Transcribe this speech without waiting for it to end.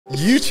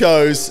You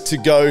chose to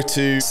go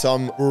to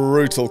some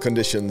brutal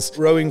conditions.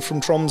 Rowing from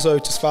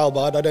Tromsø to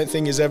Svalbard, I don't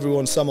think is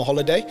everyone's summer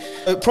holiday.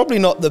 Probably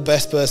not the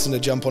best person to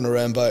jump on a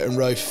rowing boat and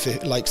row for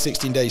like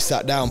 16 days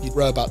sat down. You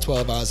row about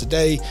 12 hours a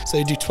day, so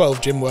you do 12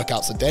 gym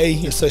workouts a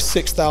day, so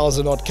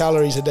 6,000 odd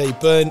calories a day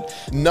burnt.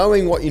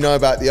 Knowing what you know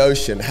about the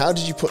ocean, how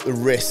did you put the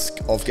risk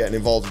of getting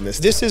involved in this?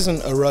 This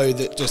isn't a row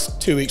that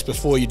just 2 weeks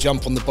before you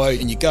jump on the boat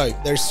and you go.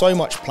 There's so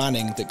much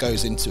planning that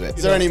goes into it.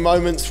 Is there any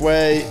moments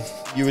where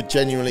you were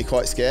genuinely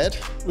quite scared?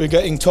 We're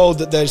getting told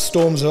that there's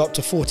storms of up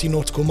to 40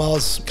 nautical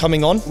miles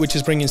coming on, which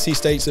is bringing sea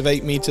states of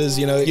 8 meters.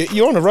 You know,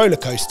 you're on a roller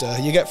coaster.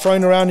 You get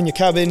thrown around in your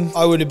cabin.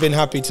 I would have been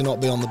happy to not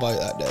be on the boat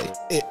that day.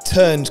 It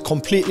turned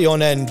completely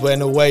on end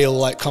when a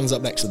whale comes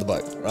up next to the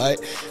boat, right?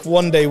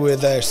 One day we were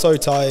there so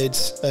tired,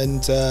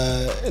 and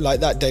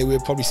that day we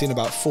had probably seen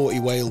about 40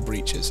 whale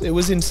breaches. It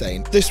was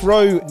insane. This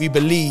row, we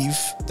believe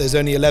there's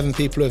only 11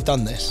 people who have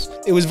done this.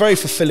 It was very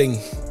fulfilling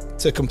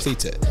to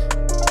complete it.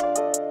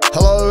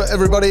 Hello,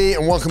 everybody,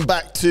 and welcome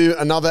back to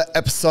another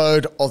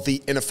episode of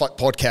the Inner Fight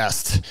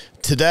podcast.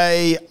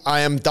 Today, I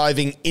am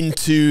diving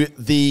into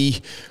the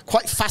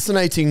quite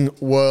fascinating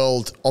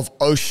world of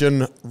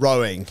ocean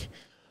rowing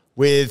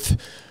with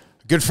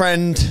a good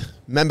friend,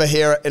 member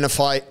here at Inner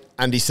Fight,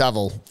 Andy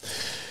Savill.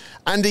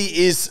 Andy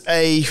is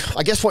I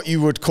guess what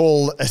you would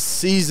call a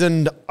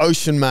seasoned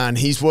ocean man.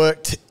 He's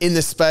worked in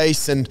this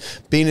space and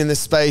been in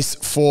this space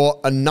for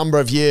a number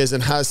of years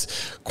and has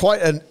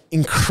quite an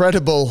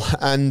incredible,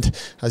 and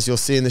as you'll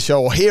see in the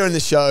show or hear in the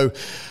show,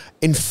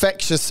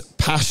 infectious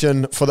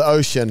passion for the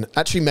ocean.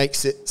 Actually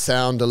makes it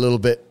sound a little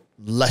bit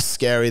less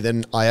scary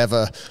than I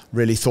ever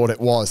really thought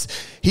it was.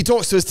 He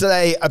talks to us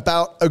today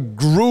about a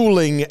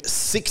grueling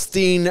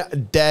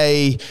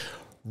 16-day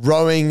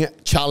rowing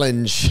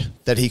challenge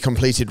that he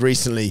completed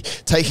recently,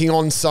 taking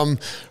on some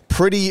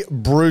pretty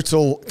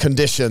brutal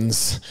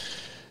conditions.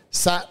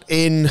 Sat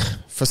in,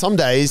 for some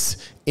days,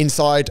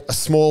 inside a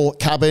small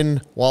cabin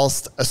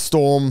whilst a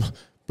storm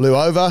blew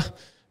over.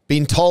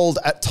 Been told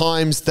at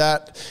times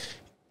that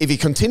if he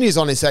continues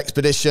on his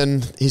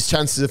expedition, his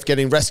chances of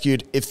getting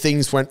rescued if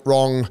things went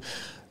wrong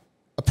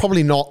are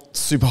probably not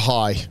super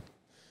high.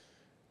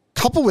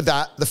 Coupled with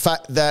that, the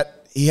fact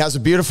that he has a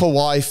beautiful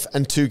wife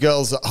and 2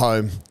 girls at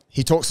home.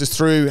 He talks us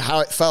through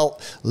how it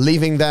felt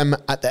leaving them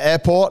at the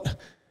airport,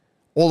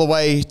 all the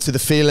way to the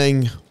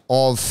feeling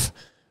of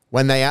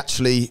when they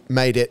actually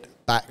made it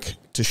back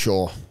to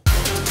shore.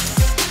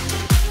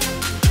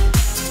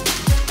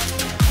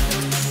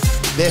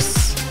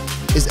 This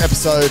is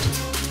episode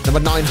number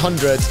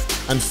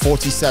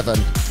 947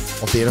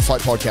 of the Inner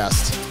Fight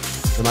podcast.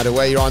 No matter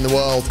where you are in the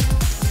world,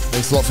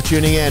 thanks a lot for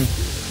tuning in.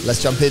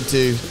 Let's jump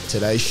into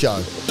today's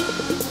show.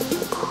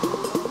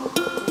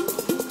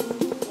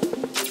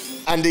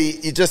 Andy,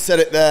 you just said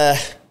it there.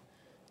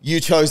 You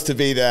chose to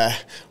be there.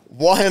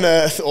 Why on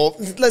earth, or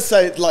let's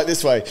say it like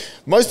this way,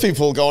 most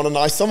people go on a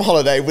nice summer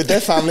holiday with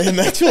their family and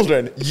their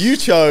children. You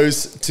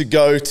chose to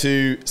go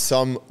to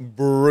some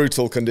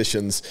brutal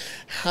conditions.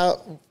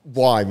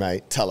 Why,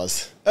 mate? Tell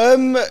us.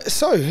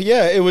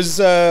 It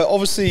was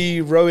obviously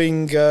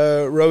rowing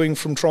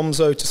from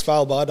Tromsø to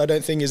Svalbard. I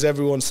don't think is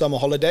everyone's summer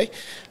holiday.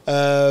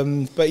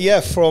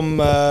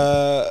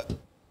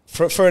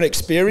 For an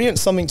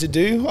experience, something to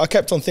do, I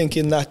kept on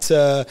thinking that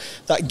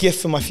that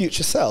gift for my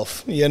future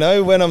self. You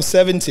know, when I'm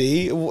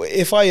 70,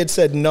 if I had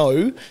said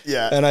no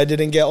and I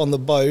didn't get on the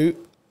boat,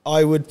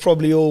 I would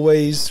probably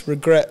always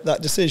regret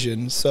that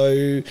decision.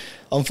 So,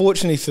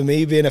 unfortunately for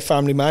me, being a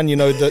family man, you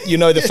know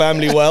the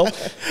family well.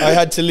 I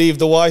had to leave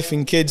the wife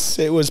and kids.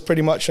 It was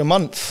pretty much a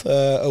month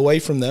away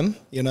from them,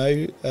 you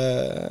know,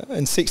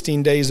 and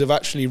 16 days of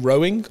actually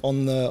rowing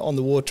on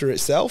the water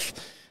itself.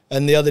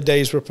 And the other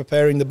days were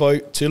preparing the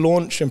boat to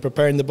launch and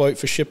preparing the boat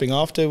for shipping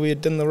after we had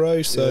done the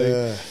row.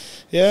 So,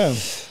 yeah.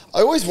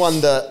 I always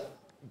wonder,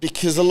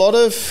 because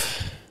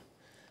I've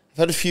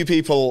had a few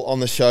people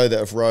on the show that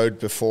have rowed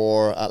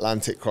before,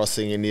 Atlantic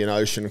crossing, Indian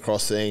Ocean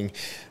crossing,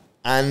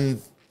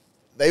 and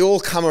they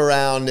all come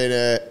around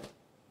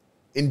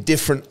in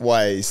different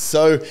ways.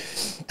 So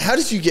how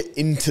did you get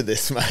into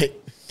this, mate?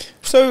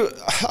 So,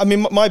 I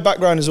mean, my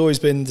background has always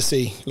been the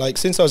sea. Like,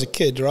 since I was a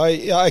kid,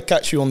 right? I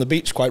catch you on the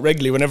beach quite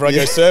regularly. Whenever I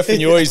go surfing,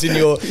 you're always in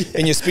your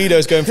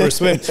Speedos going for a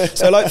swim.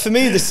 So, like, for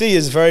me, the sea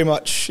is very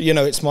much, you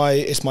know, it's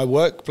my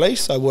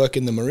workplace. I work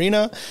in the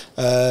marina.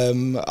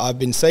 I've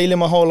been sailing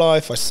my whole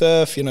life. I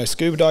surf, you know,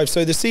 scuba dive.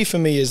 So the sea for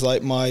me is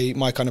like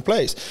my kind of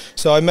place.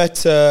 So I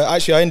met,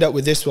 actually, I ended up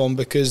with this one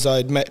because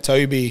I'd met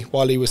Toby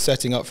while he was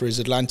setting up for his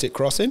Atlantic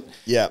crossing.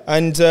 Yeah.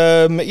 And,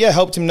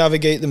 helped him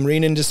navigate the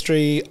marine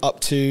industry up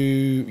to,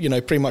 you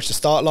know, pretty much the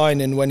start line,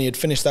 and when he had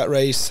finished that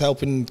race,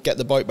 helping get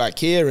the boat back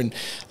here and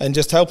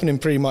just helping him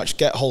pretty much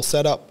get whole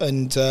setup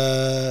and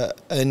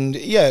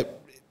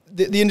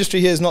the industry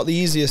here is not the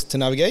easiest to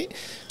navigate.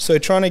 So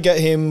trying to get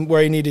him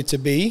where he needed to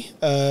be,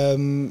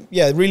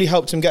 it really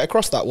helped him get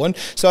across that one.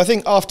 So I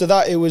think after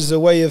that, it was a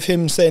way of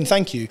him saying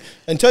thank you.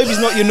 And Toby's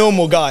not your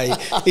normal guy.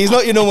 He's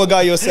not your normal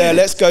guy. You'll say,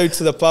 let's go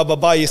to the pub, I'll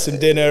buy you some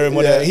dinner and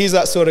whatever. Yeah. He's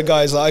that sort of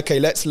guy. He's like, okay,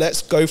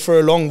 let's go for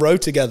a long row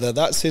together.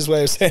 That's his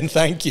way of saying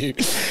thank you.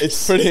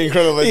 It's pretty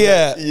incredible,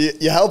 isn't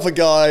it? You help a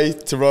guy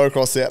to row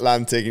across the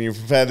Atlantic and you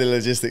prepare the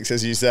logistics,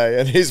 as you say,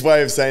 and his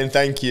way of saying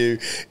thank you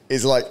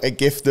is like a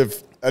gift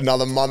of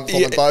another month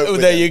on the boat.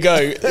 There you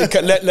go.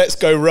 Let's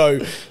go row.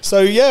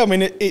 So yeah, I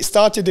mean, it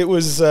started. It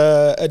was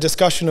a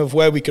discussion of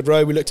where we could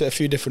row. We looked at a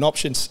few different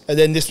options, and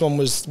then this one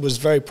was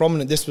very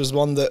prominent. This was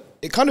one that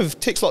it kind of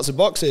ticks lots of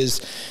boxes.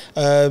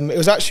 It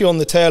was actually on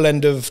the tail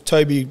end of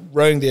Toby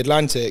rowing the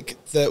Atlantic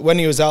that when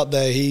he was out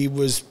there, he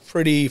was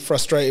pretty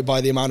frustrated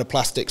by the amount of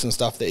plastics and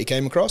stuff that he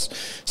came across.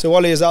 So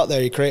while he was out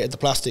there, he created the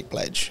plastic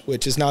pledge,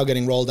 which is now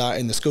getting rolled out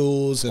in the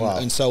schools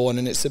and so on.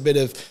 And it's a bit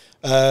of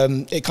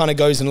it kind of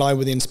goes in line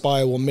with the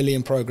Inspire 1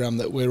 Million program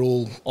that we're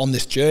all on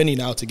this journey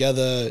now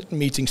together,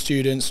 meeting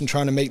students and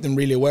trying to make them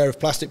really aware of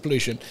plastic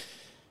pollution.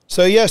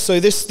 So yeah, so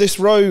this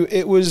row,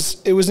 it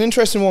was an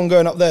interesting one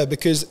going up there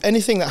because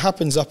anything that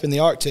happens up in the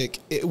Arctic,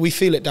 we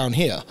feel it down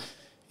here.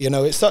 You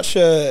know, it's such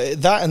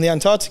that and the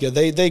Antarctica,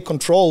 they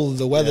control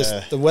the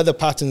weather, the weather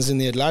patterns in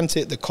the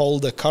Atlantic, the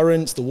colder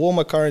currents, the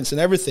warmer currents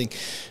and everything.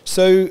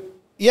 So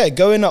yeah,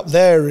 going up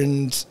there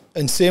and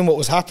seeing what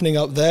was happening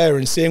up there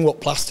and seeing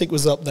what plastic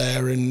was up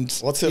there and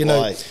what's it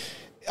like?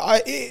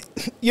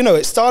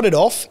 It started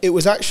off, it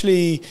was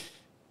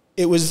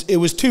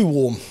too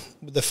warm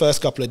the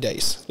first couple of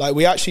days. Like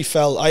we actually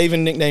felt, I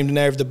even nicknamed an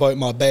area of the boat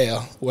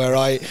Marbella, where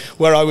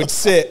I would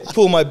sit,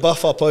 pull my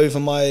buff up over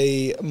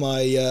my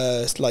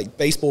like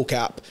baseball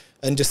cap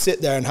and just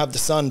sit there and have the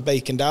sun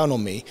baking down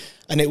on me.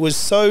 And it was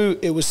so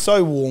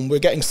warm. We're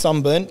getting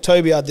sunburnt.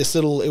 Toby had this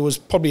little, it was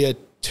probably a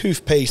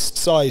toothpaste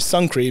size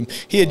sun cream.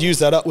 He had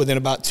used that up within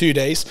about 2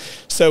 days.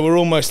 So we're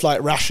almost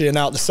like rationing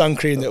out the sun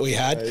cream that we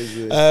had.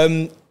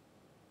 And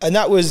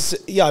that was,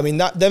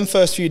 them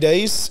first few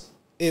days,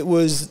 it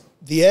was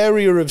the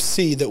area of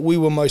sea that we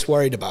were most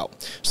worried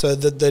about. So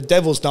the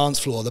Devil's Dance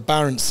Floor, the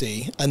Barents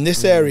Sea, and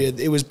this area,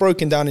 it was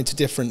broken down into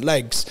different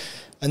legs.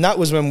 And that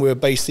was when we were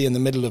basically in the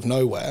middle of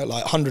nowhere,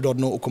 like 100 odd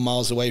nautical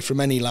miles away from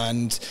any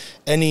land,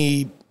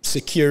 any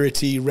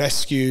security,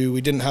 rescue. We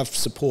didn't have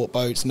support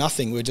boats,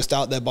 nothing. We were just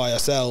out there by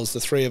ourselves,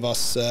 the three of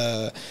us,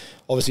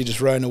 obviously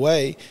just rowing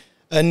away.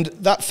 And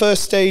that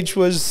first stage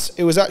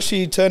it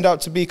actually turned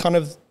out to be kind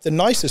of the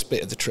nicest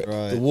bit of the trip,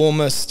 the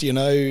warmest, you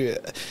know.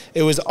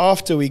 It was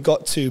after we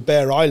got to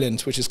Bear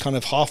Island, which is kind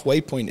of halfway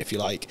point, if you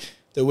like,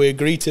 that we were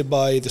greeted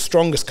by the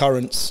strongest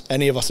currents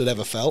any of us had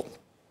ever felt.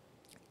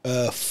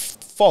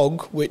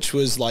 Fog, which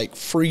was like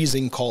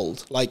freezing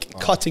cold, like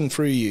cutting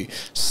through you,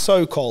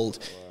 so cold.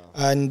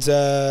 And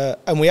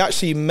we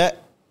actually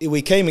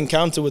we came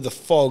encounter with the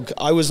fog.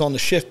 I was on the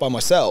shift by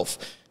myself.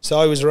 So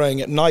I was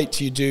rowing at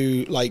night. You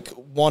do like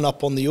 1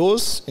 up on the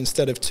oars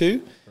instead of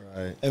 2.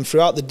 Right. And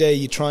throughout the day,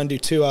 you try and do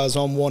 2 hours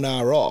on, 1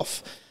 hour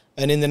off.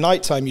 And in the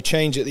nighttime, you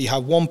change it that you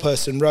have one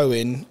person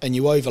rowing and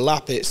you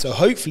overlap it. So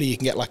hopefully you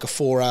can get like a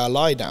 4-hour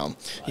lie down,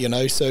 you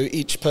know, so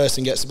each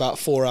person gets about a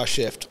 4-hour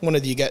shift. One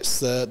of you gets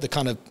the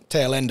kind of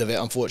tail end of it,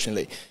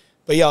 unfortunately.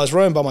 But yeah, I was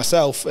rowing by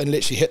myself and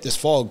literally hit this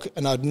fog,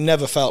 and I'd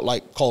never felt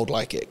like cold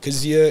like it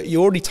because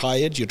you're already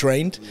tired, you're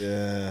drained.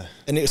 Yeah.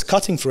 And it was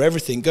cutting through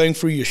everything, going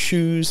through your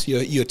shoes,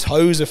 your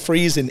toes are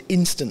freezing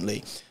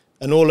instantly.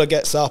 And Orla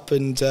gets up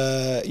and,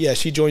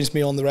 she joins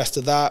me on the rest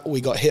of that.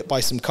 We got hit by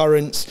some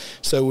currents.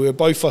 So we were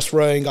both us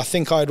rowing. I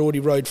think I'd already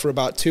rowed for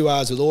about 2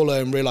 hours with Orla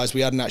and realised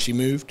we hadn't actually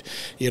moved,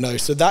 you know.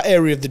 So that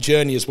area of the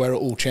journey is where it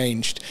all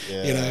changed.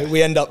 Yeah. You know,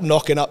 we end up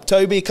knocking up,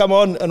 Toby, come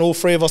on, and all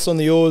three of us on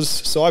the oars.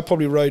 So I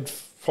probably rowed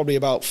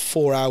about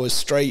 4 hours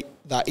straight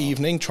that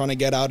evening trying to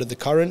get out of the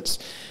currents.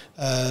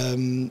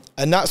 And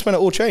that's when it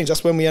all changed.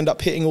 That's when we end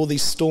up hitting all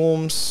these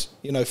storms.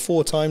 You know,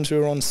 4 times we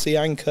were on sea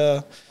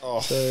anchor.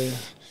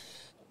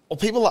 Well,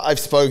 people that I've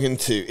spoken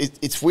to,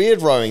 it's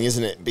weird rowing,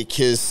 isn't it?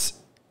 Because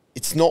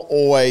it's not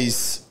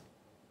always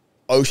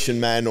ocean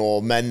men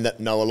or men that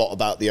know a lot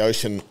about the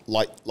ocean,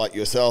 like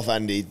yourself,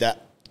 Andy,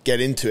 that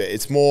get into it.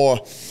 It's more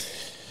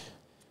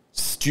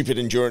stupid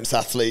endurance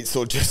athletes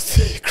or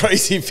just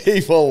crazy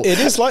people. It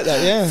is like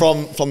that, yeah.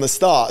 From the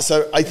start.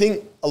 So I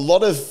think a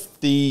lot of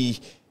the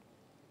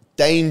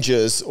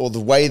dangers or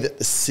the way that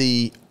the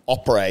sea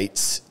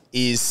operates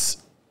is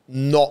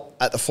not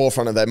at the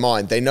forefront of their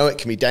mind. They know it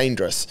can be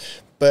dangerous.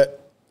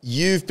 But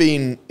you've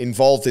been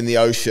involved in the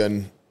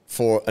ocean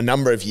for a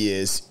number of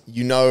years.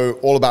 You know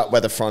all about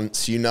weather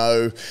fronts. You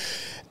know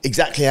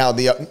exactly how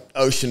the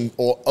ocean,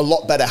 or a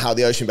lot better how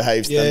the ocean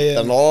behaves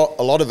than a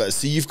lot of us.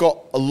 So you've got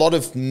a lot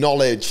of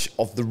knowledge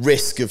of the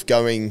risk of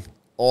going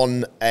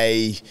on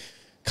a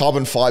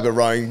carbon fiber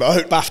rowing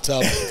boat. A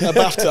bathtub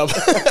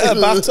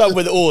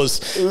with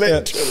oars.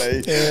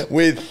 Literally.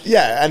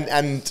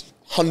 And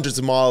hundreds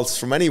of miles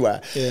from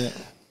anywhere. Yeah.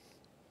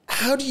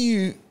 How do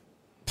you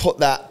put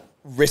that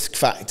risk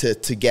factor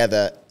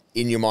together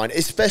in your mind,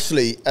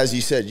 especially as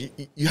you said,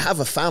 you have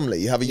a family,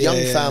 you have a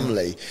young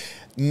family.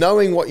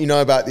 Knowing what you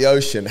know about the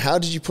ocean, how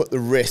did you put the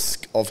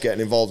risk of getting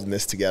involved in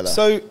this together?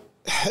 So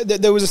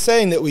there was a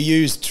saying that we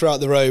used throughout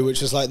the row,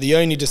 which is like, the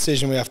only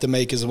decision we have to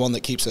make is the one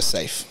that keeps us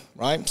safe,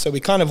 right? So we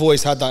kind of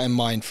always had that in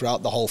mind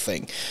throughout the whole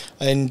thing.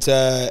 And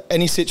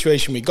any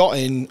situation we got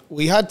in,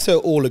 we had to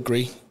all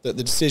agree that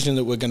the decision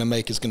that we're going to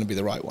make is going to be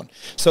the right one.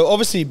 So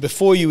obviously,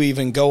 before you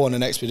even go on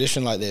an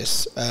expedition like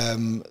this,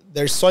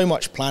 there's so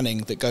much planning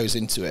that goes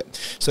into it.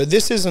 So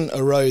this isn't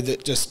a row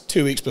that just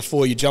 2 weeks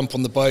before you jump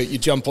on the boat, you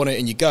jump on it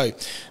and you go.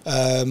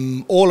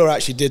 Orla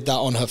actually did that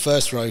on her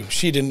first row.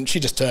 She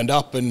just turned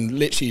up, and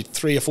literally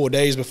 3 or 4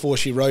 days before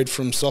she rode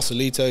from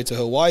Sausalito to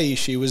Hawaii,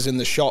 she was in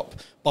the shop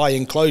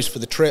buying clothes for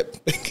the trip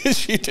because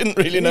she didn't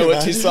really know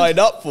what she signed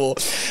up for.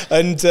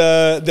 And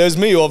there's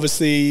me,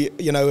 obviously,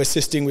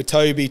 assisting with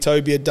Toby.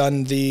 Toby had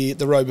done the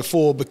row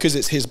before. Because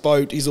it's his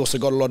boat, he's also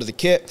got a lot of the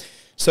kit.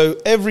 So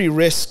every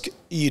risk,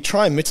 you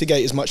try and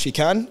mitigate as much as you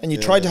can, and you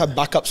try to have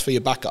backups for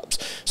your backups.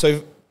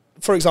 So,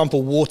 for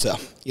example, water.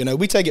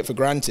 We take it for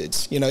granted.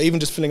 Even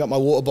just filling up my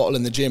water bottle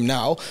in the gym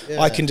now,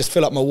 I can just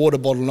fill up my water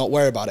bottle and not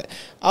worry about it.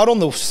 Out on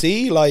the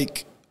sea,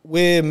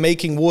 we're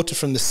making water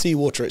from the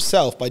seawater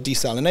itself by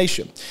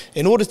desalination.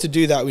 In order to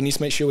do that, we need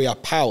to make sure we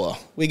have power.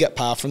 We get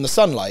power from the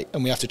sunlight,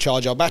 and we have to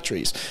charge our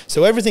batteries.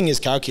 So everything is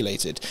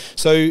calculated.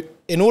 So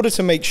in order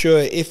to make sure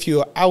if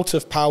you're out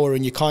of power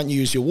and you can't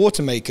use your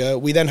water maker,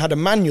 we then had a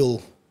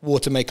manual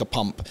water maker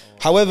pump.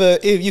 However,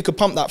 if you could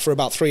pump that for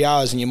about 3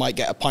 hours and you might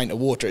get a pint of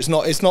water. It's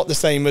not the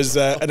same as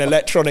an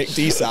electronic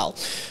desal.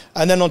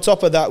 And then on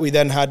top of that, we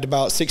then had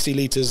about 60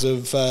 litres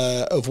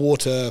of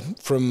water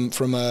from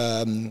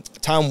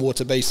town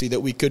water, basically,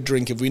 that we could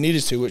drink if we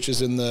needed to, which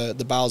is in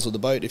the bowels of the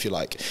boat, if you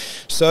like.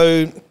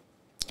 So,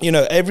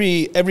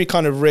 every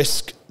kind of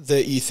risk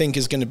that you think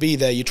is going to be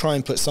there, you try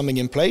and put something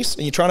in place,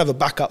 and you try and have a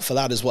backup for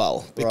that as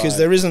well, because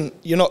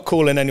you're not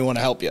calling anyone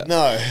to help you.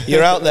 No.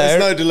 You're out there.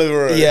 There's no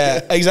Deliveroo.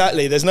 Yeah,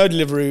 exactly. There's no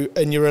Deliveroo,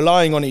 and you're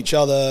relying on each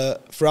other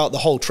throughout the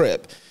whole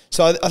trip.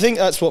 So I think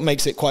that's what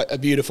makes it quite a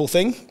beautiful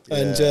thing. Yeah.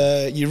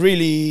 And you've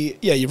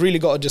really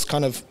got to just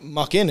kind of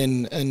muck in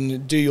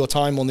and do your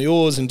time on the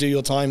oars and do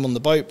your time on the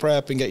boat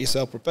prep and get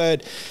yourself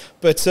prepared.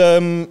 But,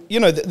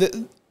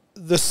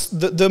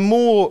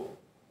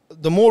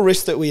 the more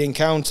risk that we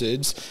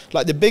encountered,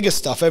 like the bigger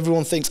stuff,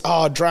 everyone thinks,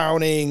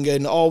 drowning,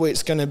 and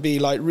it's going to be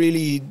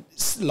really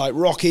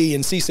rocky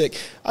and seasick.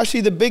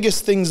 Actually, the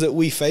biggest things that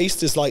we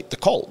faced is the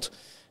cold,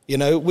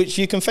 which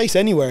you can face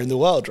anywhere in the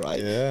world, right?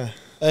 Yeah.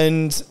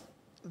 And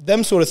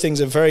them sort of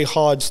things are very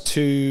hard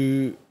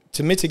to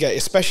mitigate,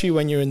 especially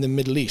when you're in the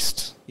Middle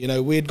East.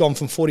 We had gone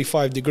from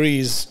 45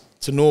 degrees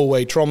to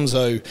Norway,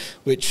 Tromsø,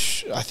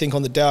 which I think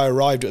on the day I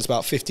arrived, it was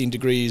about 15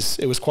 degrees.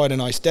 It was quite a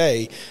nice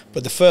day.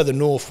 But the further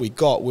north we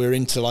got, we're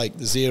into the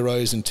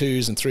 0s and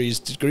 2s and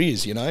 3s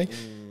degrees,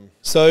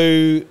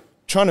 So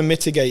trying to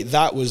mitigate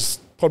that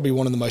was probably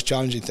one of the most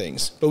challenging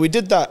things. But we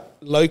did that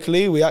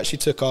locally. We actually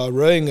took our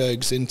rowing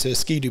ergs into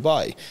Ski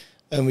Dubai.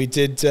 And we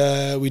did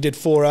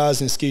 4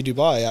 hours in Ski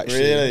Dubai, actually.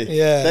 Really?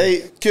 Yeah.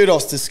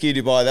 Kudos to Ski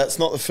Dubai. That's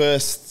not the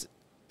first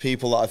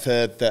people that I've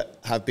heard that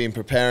have been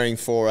preparing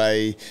for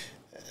a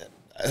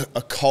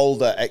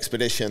colder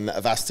expedition that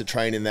have asked to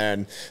train in there,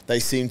 and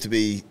they seem to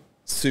be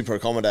super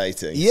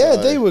accommodating. Yeah,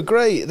 so they were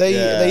great.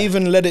 They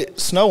even let it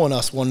snow on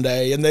us one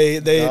day, and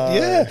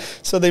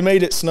so they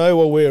made it snow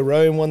while we were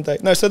rowing one day.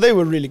 No, so they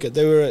were really good.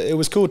 It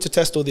was cool to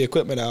test all the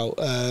equipment out.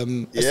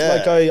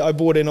 I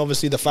brought in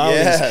obviously the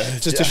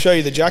Fowlers just to show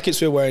you the jackets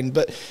we were wearing.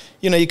 But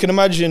you can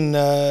imagine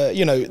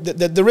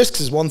the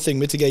risks is one thing,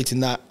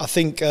 mitigating that. I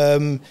think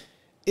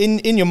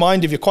in your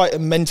mind, if you're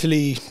quite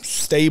mentally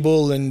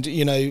stable and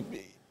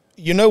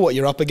you know what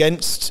you're up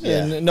against,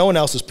 and no one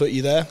else has put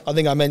you there. I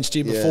think I mentioned to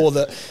you before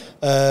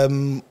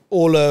that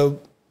Orla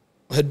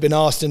had been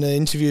asked in an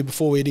interview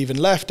before we'd even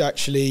left,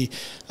 actually,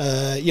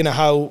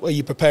 how are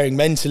you preparing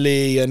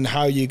mentally and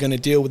how are you going to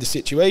deal with the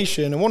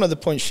situation? And one of the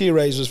points she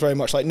raised was very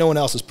much no one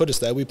else has put us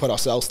there, we put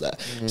ourselves there.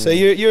 Mm-hmm. So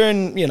you're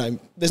in,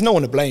 there's no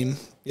one to blame.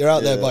 You're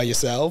out there by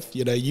yourself.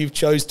 You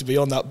chose to be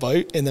on that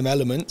boat in them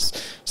elements.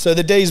 So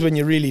the days when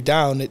you're really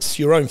down, it's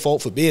your own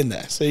fault for being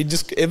there. So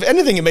if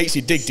anything, it makes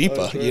you dig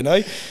deeper, True.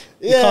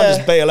 You can't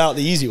just bail out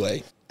the easy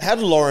way. How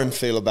did Lauren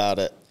feel about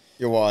it,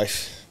 your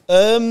wife?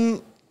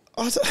 To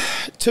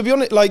be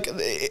honest,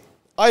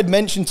 I had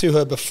mentioned to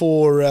her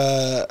before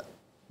I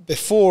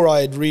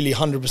had really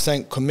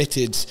 100%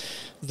 committed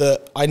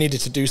that I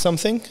needed to do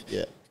something.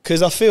 Yeah.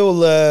 Because I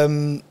feel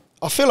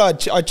I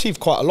achieved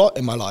quite a lot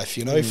in my life,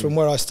 from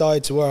where I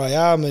started to where I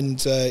am,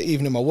 and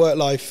even in my work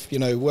life,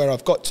 where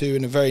I've got to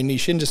in a very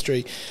niche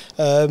industry,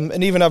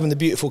 and even having the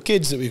beautiful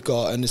kids that we've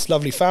got and this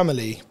lovely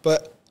family.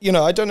 But,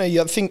 I don't know,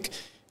 I think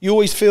you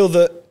always feel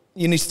that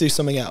you need to do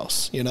something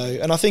else,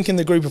 and I think in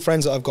the group of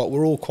friends that I've got,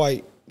 we're all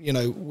quite,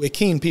 we're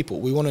keen people.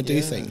 We want to do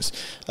things.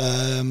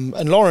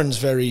 And Lauren's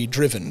very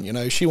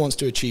driven, she wants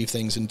to achieve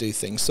things and do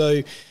things.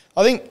 So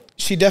I think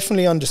she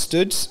definitely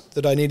understood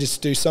that I needed to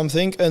do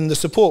something, and the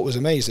support was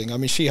amazing. I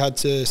mean, she had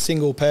to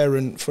single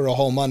parent for a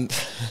whole month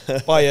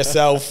by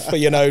herself,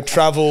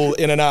 travel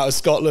in and out of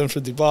Scotland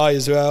from Dubai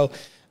as well.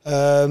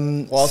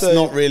 Whilst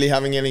not really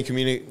having any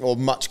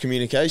much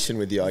communication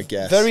with you, I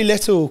guess. Very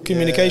little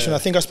communication. I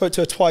think I spoke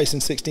to her twice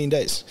in 16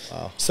 days.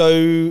 Wow.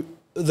 So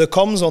the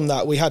comms on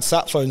that, we had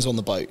sat phones on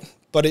the boat.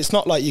 But it's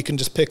not like you can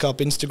just pick up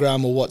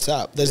Instagram or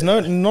WhatsApp. There's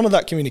none of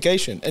that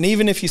communication. And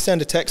even if you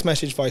send a text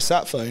message via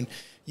sat phone,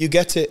 you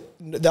get it.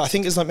 I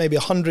think it's like maybe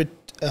 100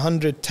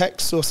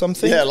 texts or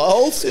something. Yeah, like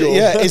old school.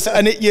 Yeah,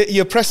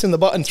 you're pressing the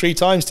button 3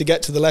 times to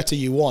get to the letter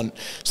you want.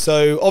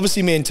 So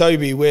obviously me and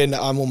Toby,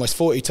 I'm almost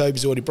 40.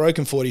 Toby's already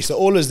broken 40. So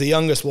Orla's the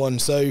youngest one.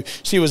 So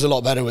she was a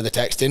lot better with the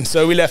texting.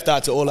 So we left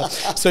that to Orla.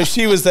 So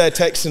she was there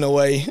texting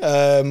away.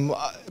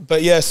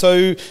 But yeah,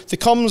 so the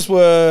comms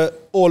were,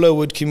 Orla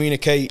would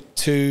communicate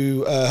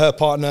to her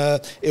partner.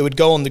 It would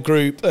go on the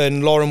group,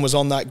 and Lauren was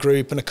on that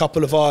group, and a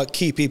couple of our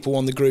key people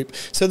on the group.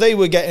 So they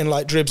were getting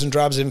like dribs and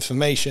drabs of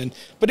information.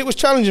 But it was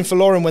challenging for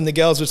Lauren when the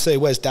girls would say,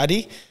 "Where's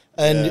Daddy?"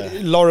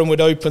 And Lauren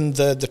would open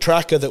the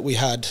tracker that we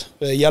had,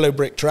 the yellow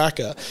brick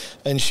tracker,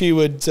 and she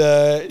would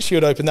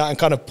open that and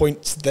kind of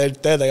point,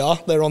 there they are,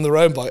 they're on their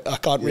own, but I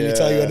can't really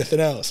tell you anything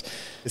else.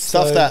 It's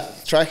tough.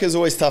 That tracker's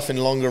always tough in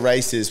longer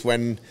races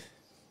when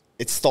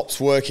it stops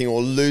working or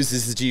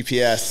loses the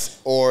GPS,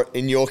 or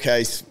in your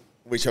case,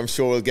 which I'm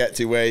sure we'll get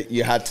to, where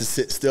you had to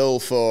sit still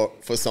for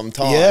some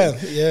time.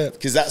 Yeah.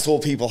 Because that's all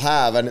people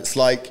have, and it's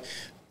like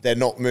they're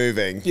not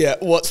moving. Yeah,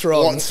 what's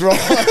wrong?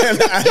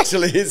 And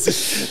actually,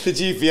 it's the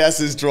GPS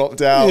has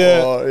dropped out.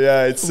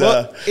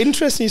 Well,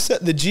 interesting you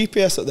said the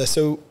GPS up there.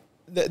 So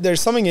there's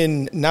something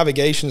in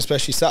navigation,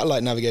 especially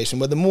satellite navigation,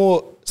 where the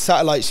more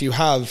satellites you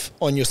have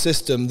on your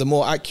system, the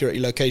more accurate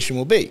your location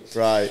will be.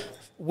 Right.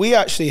 We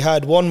actually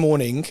had one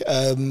morning,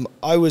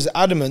 I was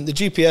adamant, the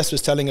GPS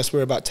was telling us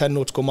we're about 10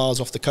 nautical miles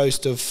off the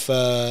coast of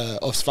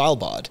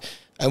Svalbard.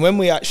 And when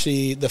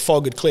the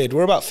fog had cleared,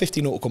 we're about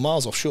 50 nautical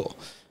miles offshore.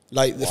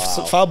 Like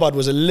Svalbard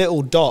was a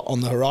little dot on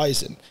the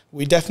horizon.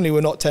 We definitely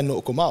were not 10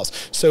 nautical miles.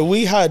 So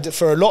we had,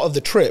 for a lot of the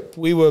trip,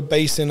 we were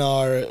basing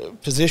our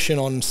position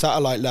on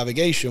satellite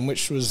navigation,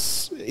 which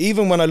was,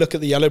 even when I look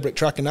at the yellow brick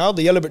tracker now,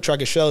 the yellow brick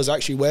tracker shows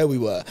actually where we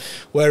were.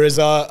 Whereas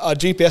our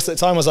GPS at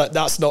the time was like,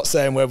 that's not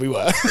saying where we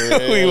were.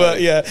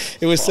 Really?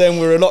 It was saying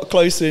we were a lot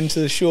closer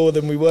into the shore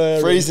than we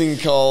were. Freezing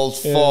cold,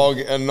 fog,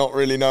 and not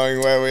really knowing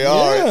where we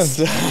are.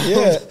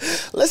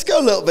 Let's go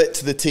a little bit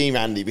to the team,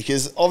 Andy,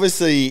 because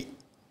obviously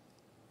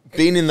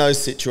being in those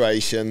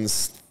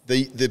situations,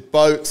 the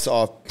boats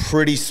are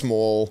pretty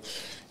small.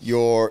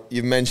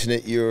 You've mentioned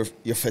it. You're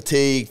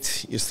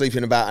fatigued. You're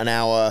sleeping about an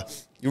hour.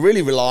 You're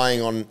really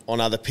relying on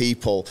other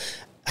people.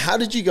 How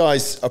did you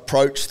guys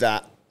approach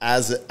that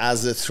as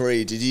a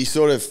 3? Did you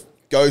sort of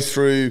go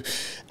through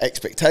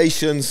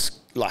expectations?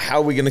 Like, how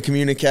are we going to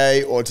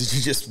communicate, or did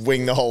you just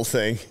wing the whole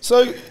thing?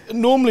 So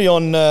normally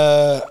on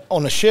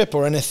a ship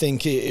or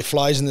anything, it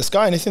flies in the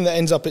sky. Anything that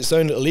ends up its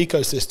own little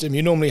ecosystem,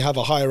 you normally have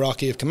a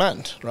hierarchy of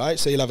command, right?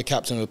 So you'll have a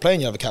captain of the plane,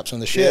 you have a captain of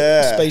the ship.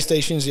 Yeah. Space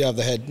stations, you have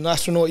the head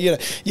astronaut.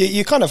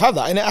 You kind of have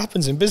that, and it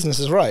happens in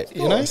businesses, right?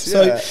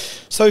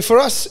 So for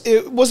us,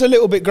 it was a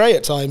little bit grey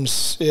at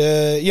times.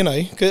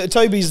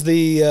 Toby's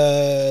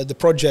the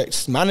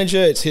project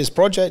manager. It's his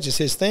project, it's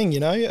his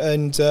thing,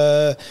 and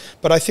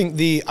but I think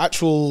the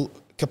actual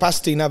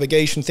capacity,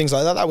 navigation, things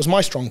like that was my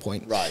strong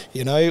point. Right.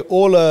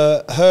 All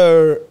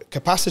her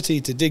capacity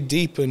to dig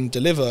deep and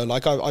deliver,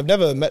 like I've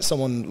never met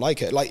someone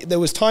like it. Like there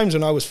was times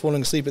when I was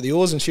falling asleep at the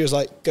oars and she was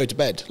like, go to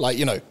bed, like,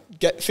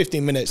 get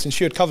 15 minutes, and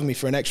she would cover me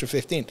for an extra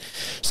 15.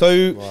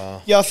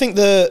 So I think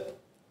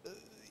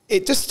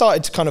it just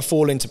started to kind of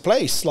fall into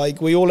place.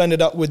 Like we all ended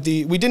up with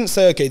we didn't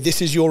say, okay,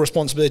 this is your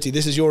responsibility,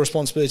 this is your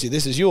responsibility,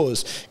 this is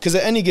yours. Because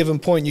at any given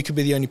point, you could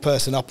be the only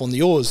person up on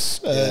the oars,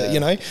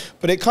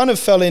 But it kind of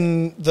fell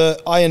in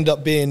that I end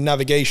up being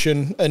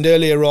navigation, and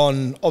earlier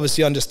on,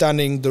 obviously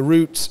understanding the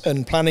route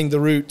and planning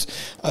the route,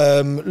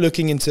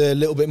 looking into a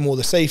little bit more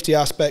the safety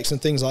aspects and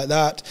things like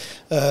that.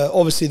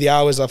 Obviously the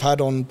hours I've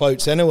had on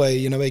boats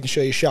anyway, making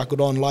sure you're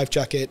shackled on, life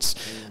jackets.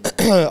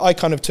 I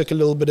kind of took a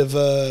little bit of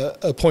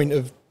a point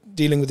of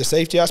dealing with the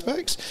safety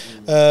aspects.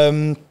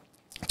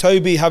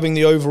 Toby having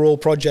the overall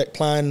project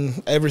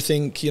plan,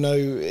 everything,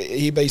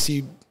 he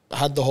basically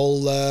had the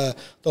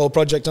whole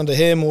project under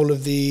him, all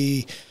of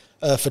the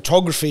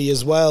photography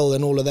as well,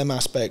 and all of them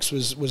aspects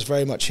was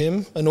very much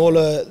him. And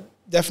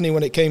definitely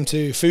when it came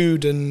to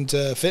food and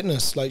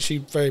fitness, like she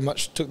very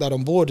much took that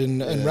on board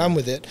and ran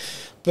with it.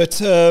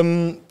 But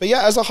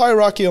yeah, as a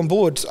hierarchy on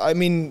board, I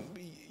mean,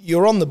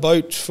 you're on the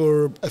boat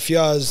for a few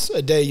hours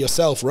a day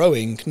yourself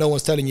rowing. No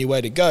one's telling you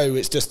where to go.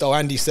 It's just,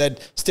 Andy said,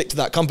 stick to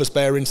that compass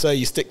bearing, so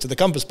you stick to the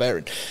compass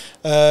bearing.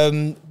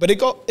 But it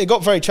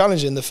got very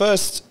challenging. The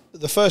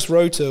first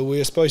rotor, we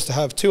were supposed to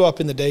have 2 up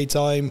in the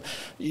daytime.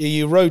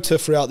 You rotor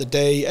throughout the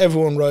day.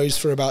 Everyone rows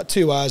for about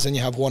 2 hours, and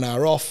you have 1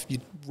 hour off. You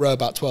row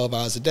about 12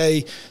 hours a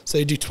day. So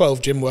you do 12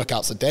 gym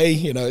workouts a day.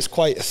 It's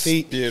quite a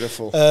feat.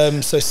 Beautiful.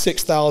 So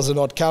 6,000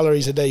 odd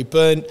calories a day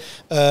burnt.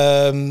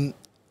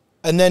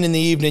 And then in the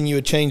evening, you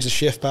would change the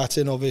shift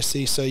pattern,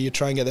 obviously, so you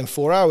try and get them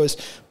 4 hours.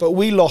 But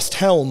we lost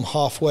helm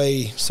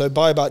halfway. So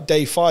by about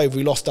day 5,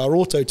 we lost our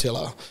auto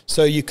tiller.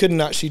 So you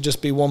couldn't actually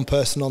just be one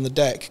person on the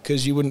deck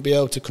because you wouldn't be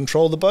able to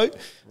control the boat.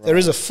 Right. There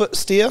is a foot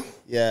steer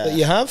that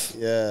you have.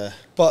 Yeah.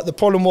 But the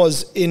problem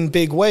was in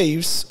big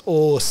waves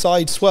or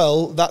side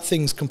swell, that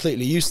thing's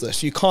completely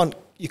useless. You can't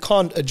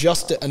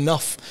adjust it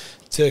enough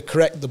to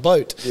correct the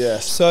boat.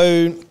 Yes.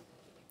 So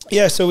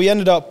we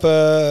ended up,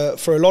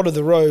 for a lot of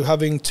the row,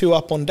 having 2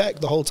 up on deck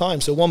the whole time.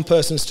 So one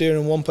person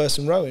steering and one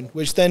person rowing,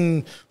 which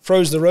then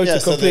throws the rotor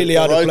completely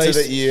out of place.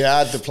 The rotor that you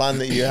had, the plan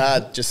that you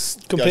had,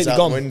 just completely goes out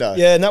gone. the window.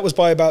 Yeah, and that was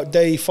by about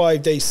day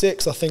 5, day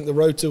 6. I think the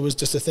rotor was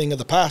just a thing of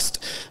the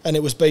past. And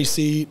it was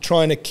basically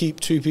trying to keep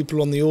 2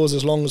 people on the oars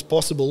as long as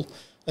possible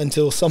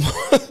until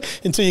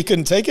until you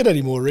couldn't take it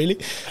anymore, really.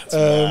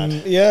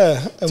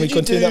 Yeah, and we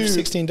continued that for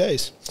 16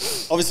 days.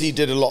 Obviously, you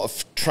did a lot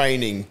of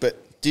training,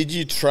 but did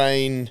you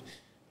train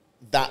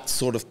that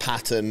sort of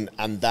pattern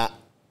and that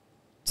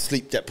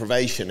sleep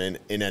deprivation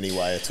in any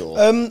way at all?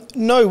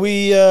 No,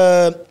 we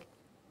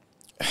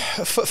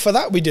for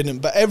that we didn't.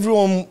 But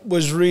everyone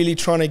was really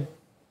trying to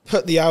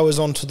put the hours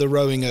onto the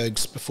rowing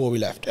ergs before we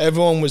left.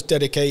 Everyone was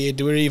dedicated.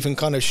 We were even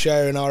kind of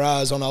sharing our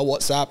hours on our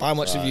WhatsApp. How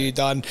much have you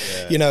done?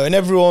 Yeah. You know, and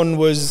everyone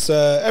was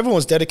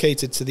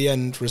dedicated to the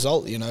end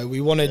result. You know,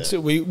 we wanted to.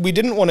 We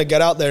didn't want to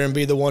get out there and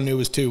be the one who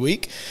was too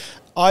weak.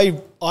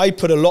 I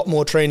put a lot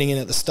more training in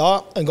at the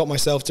start and got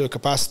myself to a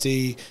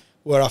capacity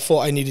where I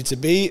thought I needed to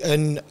be.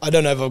 And I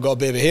don't know if I've got a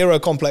bit of a hero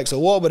complex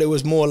or what, but it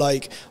was more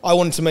like I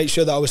wanted to make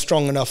sure that I was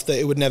strong enough that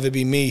it would never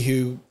be me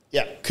who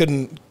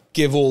couldn't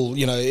give all,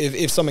 you know,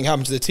 if something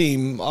happened to the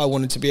team, I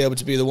wanted to be able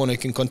to be the one who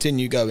can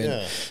continue going.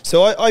 Yeah.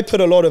 So I put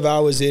a lot of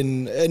hours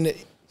in, and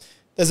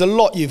there's a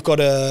lot you've got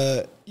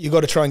to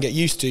try and get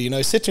used to. You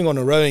know, sitting on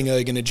a rowing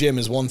erg in a gym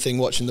is one thing,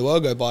 watching the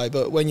world go by,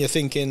 but when you're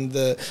thinking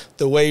the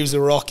waves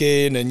are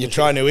rocking and you're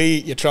trying to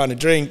eat, you're trying to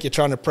drink, you're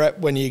trying to prep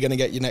when you're going to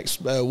get your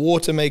next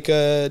water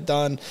maker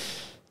done.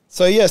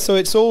 So so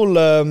it's all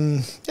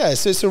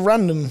it's a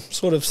random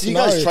sort of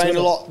scenario. You guys train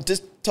a lot.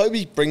 Does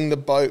Toby bring the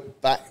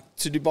boat back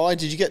to Dubai?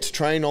 Did you get to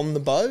train on the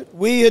boat?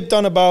 We had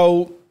done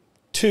about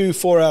 2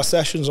 4-hour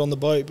sessions on the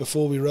boat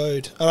before we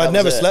rowed, and I'd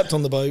never slept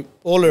on the boat.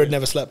 Ola had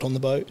never slept on the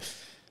boat.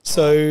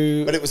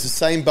 So, but it was the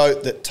same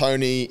boat that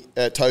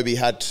Toby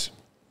had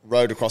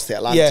rowed across the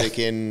Atlantic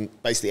in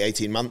basically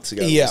 18 months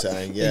ago. Yeah,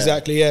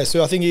 exactly. Yeah,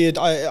 so I think he had,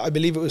 I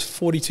believe it was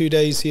 42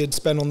 days he had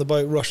spent on the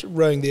boat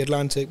rowing the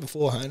Atlantic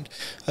beforehand.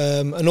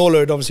 And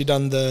Ola had obviously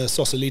done the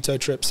Sausalito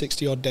trip,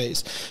 60 odd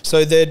days.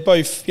 So they'd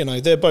both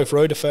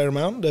rowed a fair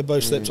amount. They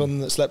both slept on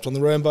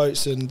the rowing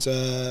boats, and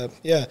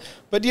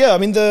But yeah, I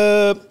mean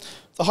the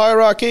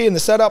hierarchy and the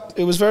setup,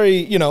 it was very,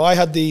 you know, I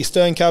had the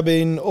stern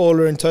cabin,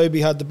 Ola and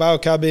Toby had the bow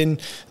cabin.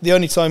 The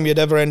only time you'd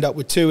ever end up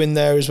with 2 in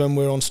there is when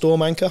we're on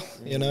storm anchor,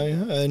 you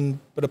know,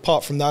 but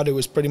apart from that, it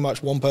was pretty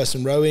much one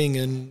person rowing,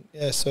 and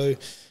so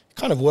it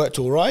kind of worked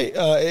all right.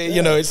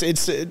 You know,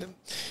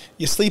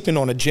 you're sleeping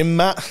on a gym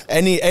mat.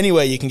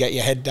 Anywhere you can get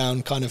your head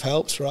down kind of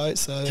helps, right?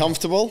 So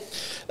comfortable?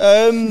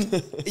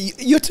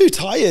 You're too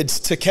tired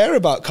to care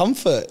about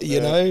comfort, you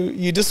know.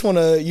 You just want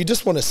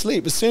to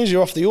sleep. As soon as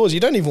you're off the oars, you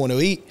don't even want to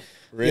eat.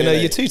 Really? You know,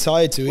 you're too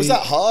tired to eat. Was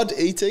that hard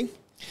eating?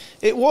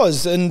 It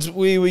was, and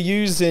we were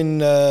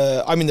using,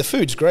 I mean, the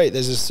food's great.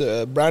 There's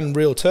this brand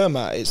Real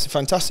Termat. It's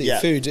fantastic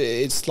food.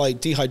 It's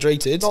like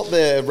dehydrated. Not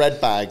the red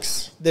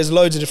bags. There's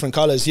loads of different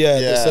colours,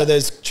 So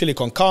there's chili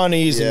con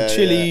carnes and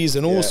chilies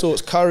and all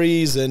sorts,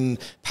 curries and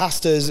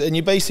pastas, and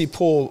you basically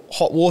pour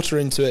hot water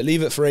into it,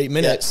 leave it for 8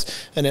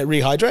 minutes, and it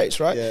rehydrates,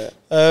 right? Yeah.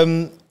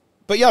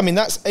 But yeah, I mean,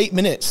 that's 8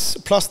 minutes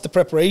plus the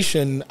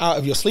preparation out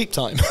of your sleep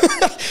time.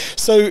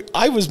 So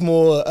I was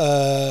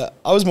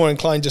more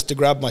inclined just to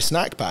grab my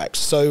snack packs.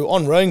 So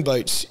on rowing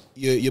boats,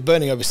 you're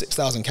burning over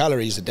 6,000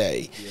 calories a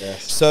day.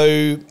 Yes.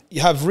 So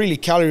you have really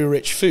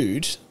calorie-rich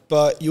food,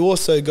 but you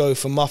also go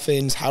for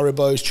muffins,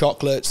 Haribos,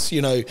 chocolates,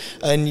 you know,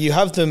 and you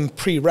have them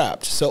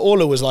pre-wrapped. So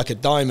Ola was like a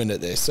diamond at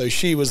this. So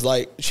she was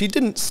like, she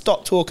didn't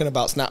stop talking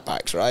about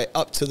snapbacks, right,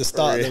 up to the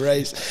start of the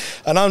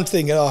race. And I'm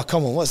thinking, oh,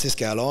 come on, what's this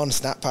girl on?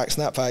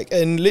 Snapback.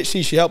 And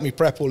literally she helped me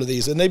prep all of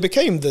these, and they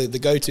became the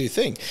go-to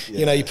thing. Yeah.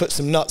 You know, you put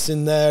some nuts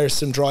in there,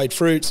 some dried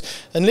fruits,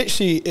 and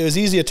literally it was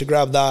easier to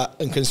grab that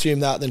and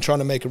consume that than trying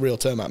to make a real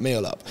Termat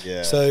meal up.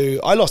 Yeah. So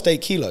I lost 8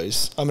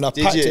 kilos. I mean, I've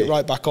packed it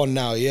right back on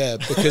now,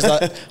 because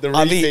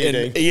I've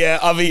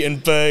eaten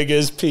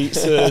burgers,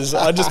 pizzas.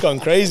 I've just gone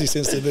crazy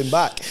since they've been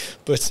back.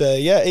 But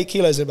 8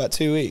 kilos in about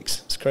 2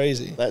 weeks. It's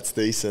crazy. That's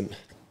decent.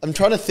 I'm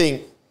trying to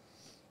think,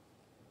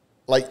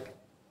 like,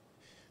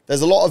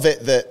 there's a lot of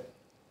it that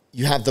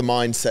you have the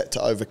mindset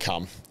to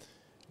overcome.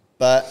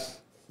 But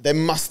there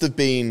must have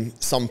been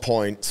some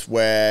point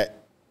where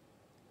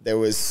there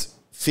was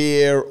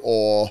fear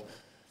or,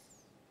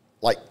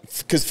 like,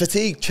 because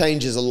fatigue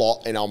changes a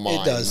lot in our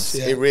minds. It does,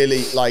 yeah. It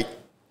really, like,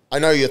 I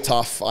know you're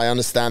tough. I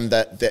understand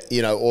that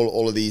you know,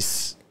 all of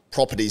these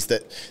properties,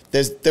 that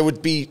there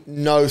would be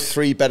no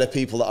 3 better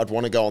people that I'd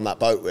want to go on that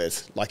boat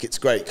with. Like, it's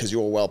great because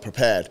you're all well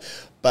prepared.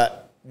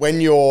 But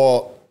when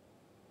you're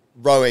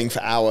rowing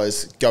for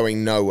hours,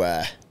 going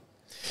nowhere.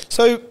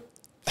 So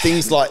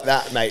things like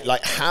that, mate.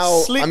 Like how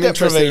sleep I'm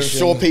interested. I'm deprivation.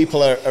 sure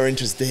people are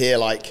interested to hear.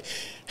 Like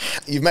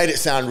you've made it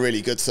sound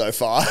really good so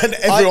far, and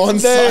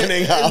everyone's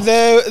signing up.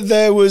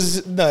 There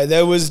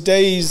was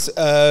days.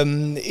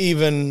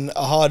 Even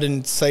a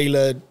hardened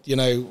sailor, you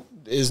know,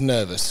 is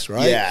nervous,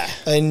 right? Yeah.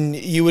 And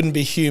you wouldn't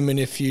be human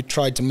if you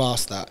tried to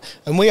mask that.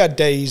 And we had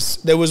days.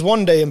 There was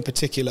one day in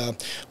particular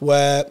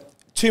where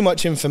too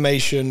much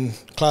information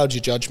clouds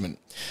your judgment.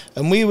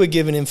 And we were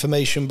given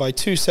information by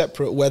two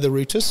separate weather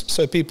routers,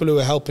 so people who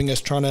were helping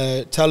us, trying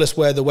to tell us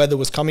where the weather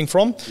was coming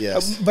from.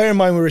 Yes. Bear in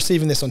mind, we're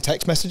receiving this on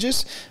text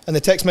messages, and the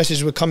text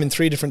messages would come in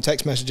 3 different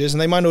text messages, and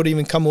they might not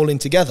even come all in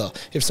together.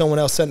 If someone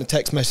else sent a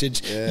text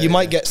message, you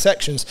might get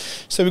sections.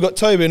 So we've got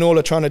Toby and all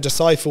are trying to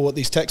decipher what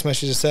these text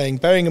messages are saying,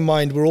 bearing in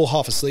mind we're all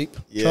half asleep,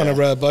 trying to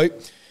row a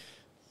boat.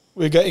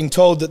 We're getting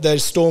told that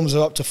there's storms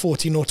of up to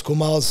 40 nautical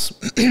miles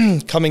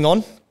coming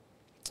on.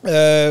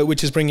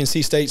 Which is bringing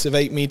sea states of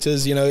 8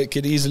 meters. You know, it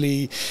could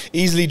easily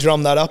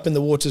drum that up in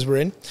the waters we're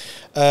in.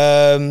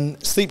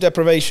 Sleep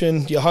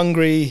deprivation, you're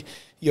hungry,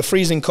 you're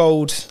freezing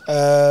cold,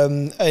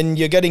 and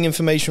you're getting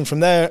information from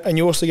there, and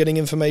you're also getting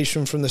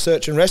information from the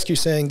search and rescue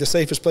saying the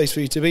safest place for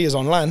you to be is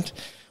on land,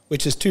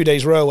 which is 2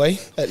 days row away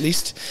at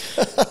least.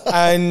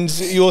 And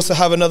you also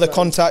have another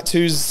contact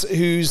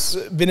who's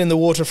been in the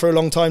water for a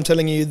long time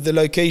telling you the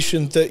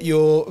location that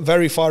you're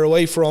very far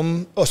away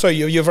from, or sorry,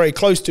 you're very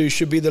close to,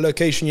 should be the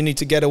location you need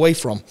to get away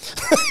from.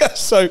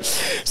 so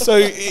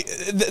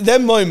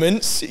them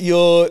moments,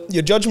 your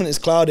judgment is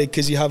clouded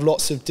because you have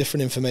lots of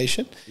different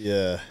information.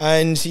 Yeah.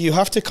 And you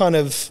have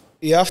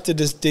to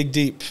just dig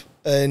deep.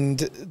 And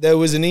there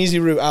was an easy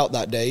route out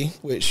that day,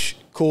 which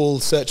call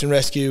search and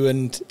rescue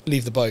and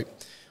leave the boat,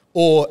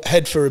 or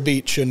head for a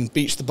beach and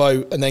beach the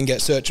boat and then get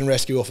search and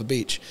rescue off a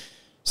beach.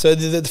 So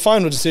the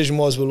final decision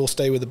was we'll all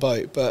stay with the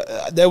boat.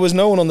 But there was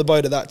no one on the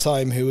boat at that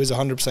time who was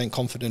 100%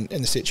 confident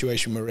in the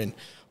situation we're in.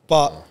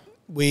 But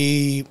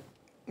we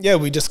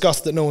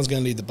discussed that no one's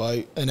going to lead the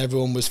boat, and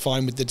everyone was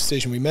fine with the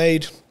decision we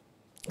made.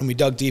 And we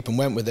dug deep and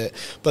went with it.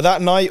 But that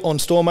night on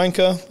storm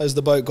anchor, as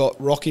the boat got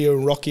rockier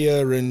and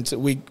rockier, and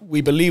we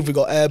believe we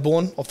got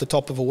airborne off the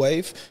top of a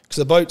wave, because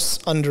the boat's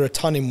under a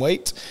ton in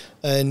weight.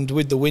 And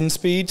with the wind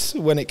speed,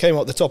 when it came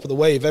up the top of the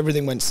wave,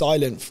 everything went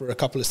silent for a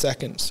couple of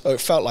seconds. Or it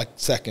felt like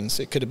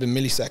seconds. It could have been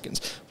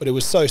milliseconds. But it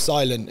was so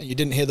silent, and you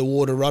didn't hear the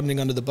water running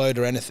under the boat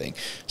or anything.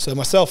 So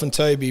myself and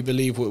Toby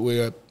believe we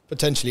were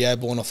potentially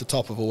airborne off the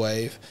top of a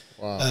wave.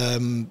 Wow.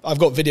 I've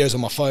got videos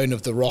on my phone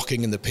of the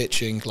rocking and the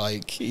pitching,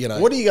 like, you know.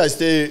 What do you guys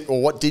do,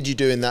 or what did you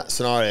do in that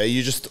scenario?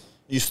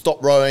 You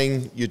stop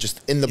rowing, you're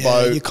just in the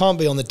boat. You can't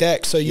be on the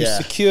deck, so you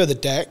secure the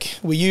deck.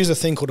 We use a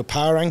thing called a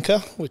power anchor,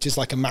 which is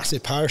like a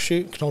massive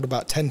parachute. It can hold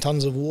about 10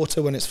 tons of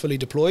water when it's fully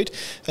deployed.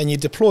 And you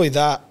deploy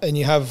that, and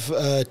you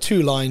have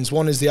 2 lines.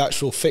 One is the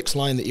actual fixed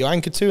line that you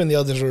anchor to, and the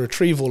other is a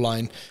retrieval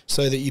line,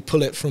 so that you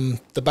pull it from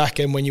the back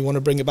end when you want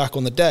to bring it back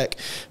on the deck.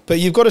 But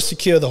you've got to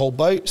secure the whole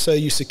boat, so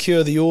you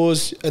secure the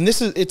oars. And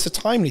it's a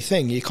timely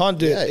thing. You can't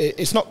do it.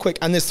 It's not quick.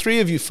 And there's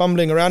 3 of you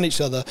fumbling around each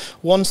other,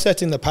 one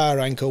setting the power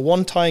anchor,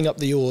 one tying up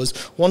the oars,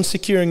 one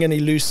securing any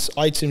loose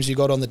items you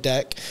got on the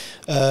deck.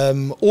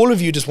 All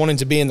of you just wanting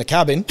to be in the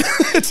cabin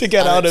to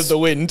get out of the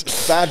wind.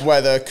 Bad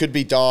weather, could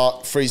be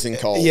dark, freezing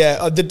cold.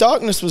 Yeah, the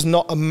darkness was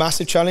not a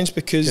massive challenge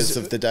because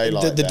of the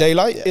daylight. The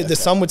daylight. The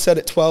sun would set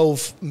at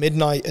 12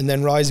 midnight and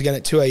then rise again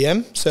at 2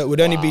 a.m. So it would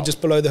only be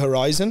just below the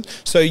horizon.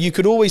 So you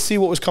could always see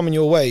what was coming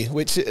your way,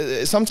 which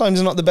sometimes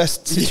is not the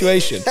best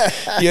situation.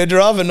 You'd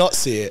rather not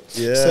see it.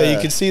 Yeah. So you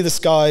could see the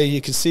sky,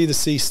 you could see the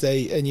sea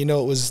state, and you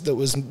know that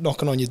was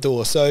knocking on your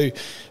door. So,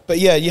 but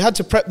yeah, you had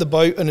to prep the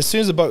boat, and as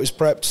soon as the boat was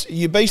prepped,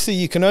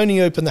 you can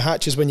only open the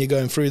hatches when you're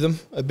going through them.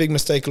 A big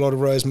mistake a lot of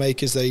rowers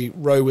make is they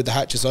row with the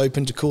hatches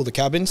open to cool the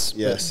cabins.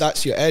 Yes. But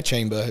that's your air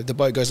chamber. If the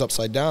boat goes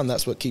upside down,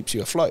 that's what keeps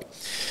you afloat.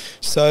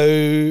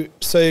 So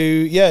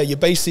yeah,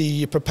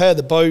 you prepare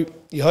the boat,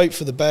 you hope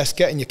for the best,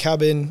 get in your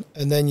cabin,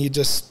 and then you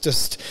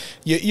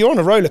you're on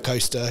a roller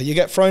coaster. You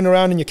get thrown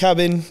around in your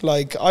cabin.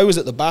 Like, I was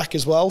at the back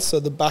as well,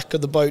 so the back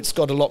of the boat's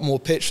got a lot more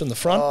pitch than the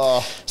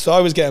front. So I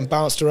was getting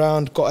bounced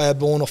around, got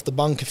airborne off the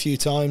bunk a few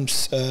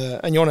times,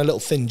 and you're on a little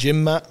thin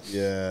gym mat.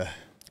 Yeah.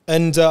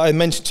 And I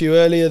mentioned to you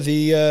earlier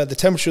the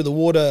temperature of the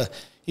water,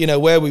 you know,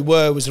 where we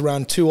were was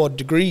around 2 odd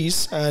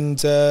degrees,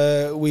 and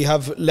we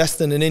have less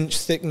than an inch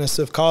thickness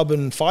of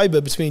carbon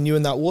fiber between you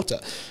and that water,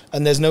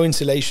 and there's no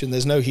insulation,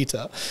 there's no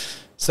heater.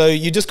 So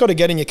you just got to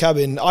get in your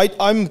cabin.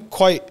 I'm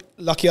quite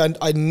lucky.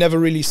 I never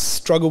really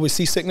struggled with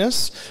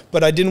seasickness,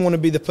 but I didn't want to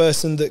be the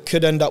person that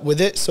could end up with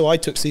it. So I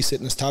took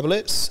seasickness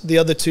tablets. The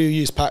other 2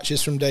 used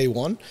patches from day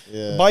 1.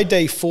 Yeah. By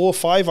day 4 or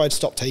 5, I'd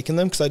stopped taking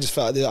them because I just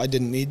felt that I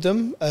didn't need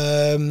them.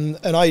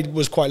 And I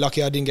was quite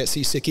lucky I didn't get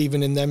seasick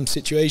even in them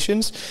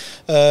situations.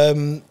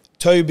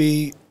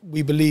 Toby,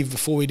 we believe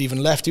before we'd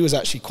even left, he was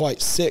actually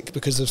quite sick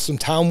because of some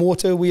town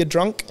water we had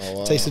drunk. Oh,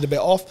 wow. Tasted a bit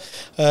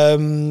off.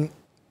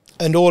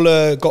 And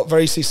Orla got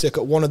very seasick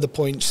at one of the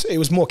points. It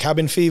was more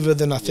cabin fever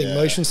than I think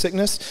motion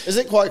sickness. Is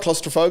it quite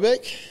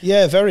claustrophobic?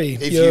 Yeah, very.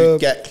 If you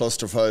get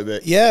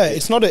claustrophobic. Yeah,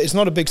 it's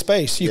not a big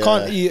space. You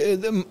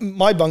can't,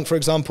 my bunk, for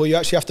example, you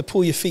actually have to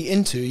pull your feet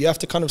into. You have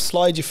to kind of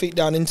slide your feet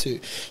down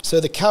into. So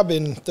the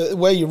cabin,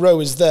 where you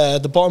row is there,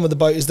 the bottom of the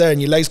boat is there, and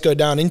your legs go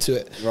down into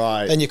it.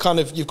 Right. And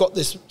you've got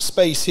this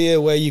space here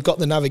where you've got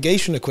the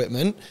navigation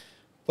equipment,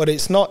 but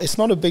it's not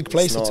a big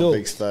place at all.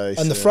 Big space,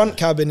 and the front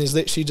cabin is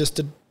literally just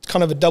a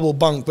kind of a double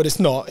bunk, but it's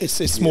not. It's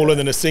smaller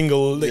than a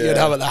single that you'd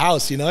have at the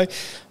house, you know.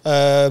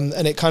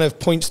 And it kind of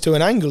points to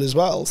an angle as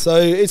well. So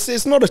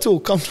it's not at all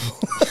comfortable.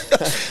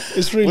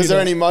 It's really. Was there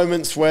any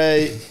moments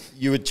where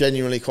you were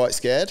genuinely quite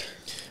scared?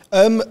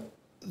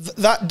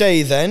 That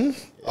day, then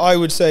I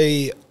would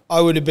say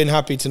I would have been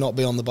happy to not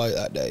be on the boat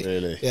that day.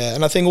 Really? Yeah,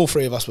 and I think all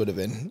three of us would have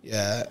been.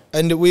 Yeah,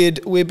 and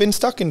we'd been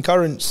stuck in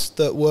currents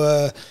that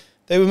were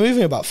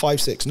moving about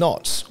 5-6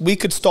 knots. We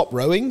could stop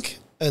rowing,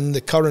 and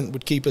the current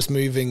would keep us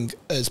moving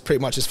as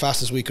pretty much as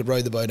fast as we could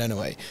row the boat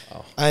anyway.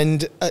 Oh.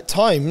 And at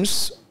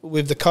times,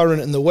 with the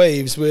current and the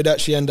waves, we'd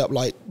actually end up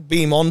like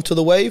beam onto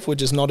the wave,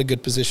 which is not a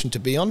good position to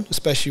be on,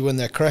 especially when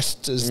their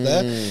crest is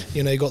there.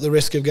 You know, you got the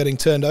risk of getting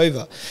turned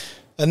over.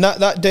 And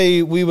that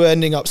day we were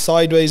ending up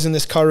sideways in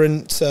this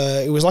current.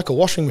 It was like a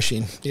washing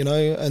machine, you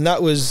know, and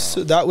that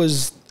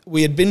was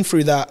we had been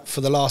through that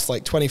for the last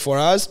like 24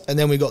 hours, and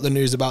then we got the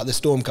news about the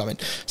storm coming.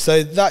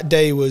 So that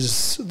day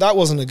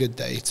wasn't a good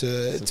day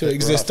to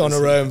exist on a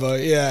rowing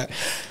boat. Yeah.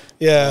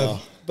 Wow.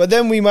 But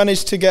then we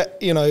managed to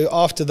get, you know,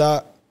 after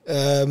that,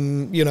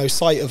 you know,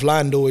 sight of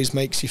land always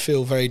makes you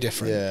feel very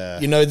different. Yeah.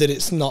 You know that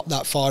it's not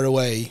that far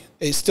away.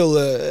 It's still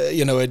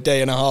a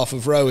day and a half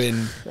of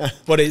rowing,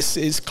 but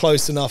it's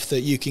close enough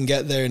that you can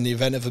get there in the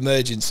event of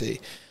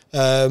emergency.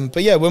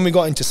 But yeah, when we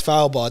got into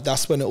Svalbard,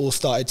 that's when it all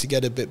started to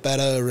get a bit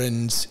better,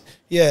 and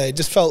yeah, it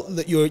just felt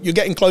that you're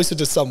getting closer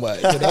to somewhere,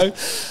 you know.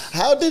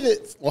 How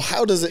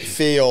does it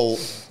feel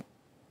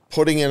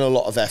putting in a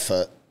lot of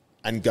effort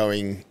and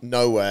going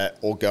nowhere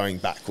or going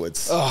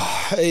backwards?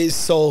 Oh, it's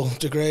soul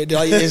degrading.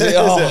 Like,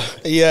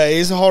 yeah,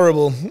 it's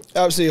horrible,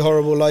 absolutely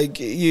horrible.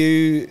 Like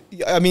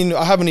I mean,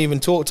 I haven't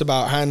even talked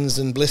about hands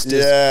and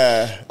blisters.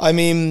 Yeah. I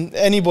mean,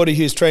 anybody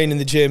who's trained in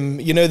the gym,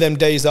 you know, them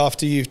days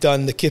after you've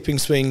done the kipping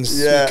swings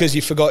because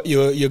you forgot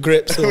your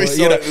grips. Or, we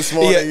saw it this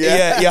morning.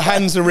 Yeah, your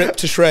hands are ripped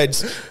to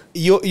shreds.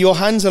 Your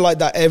hands are like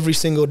that every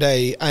single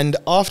day, and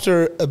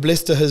after a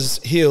blister has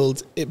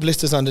healed, it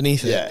blisters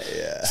underneath it.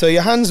 Yeah. So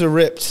your hands are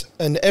ripped,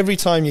 and every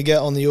time you get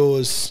on the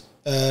oars,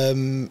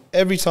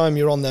 every time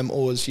you're on them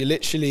oars,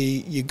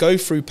 you go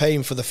through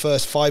pain for the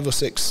first 5 or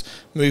 6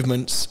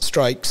 movements,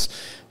 strikes,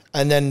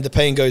 and then the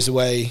pain goes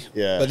away.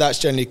 Yeah. But that's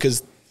generally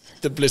because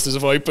the blisters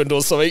have opened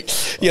or something.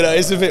 You know,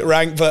 it's a bit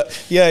rank, but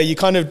yeah, you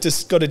kind of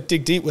just got to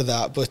dig deep with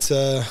that. But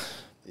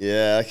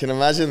yeah, I can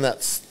imagine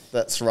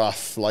that's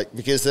rough, like,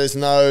 because there's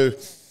no,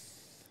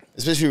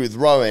 especially with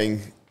rowing,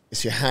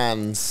 it's your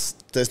hands,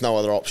 there's no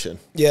other option.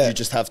 Yeah. You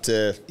just have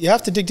to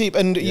dig deep,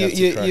 and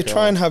you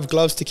try and have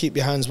gloves to keep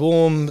your hands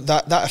warm.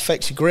 That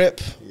affects your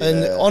grip. Yeah.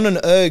 And on an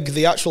erg,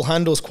 the actual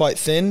handle's quite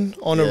thin.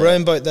 On a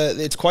rowing boat,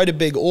 it's quite a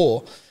big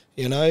oar,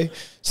 you know.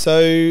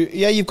 So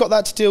yeah, you've got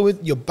that to deal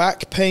with. Your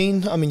back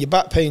pain. I mean, your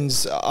back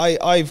pains.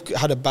 I've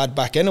had a bad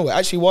back anyway.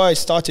 Actually, why I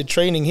started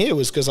training here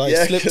was because I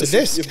slipped a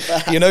disc.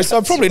 You know, so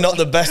I'm probably not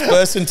the best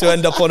person to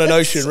end up on an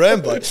ocean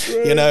rowing boat.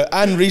 You know,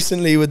 and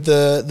recently with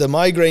the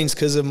migraines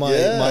because of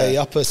my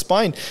upper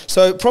spine.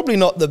 So probably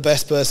not the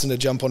best person to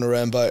jump on a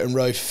rowing boat and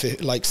row for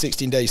like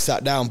 16 days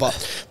sat down.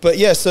 But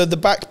yeah, so the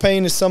back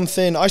pain is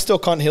something. I still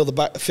can't feel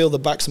the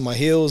backs of my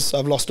heels.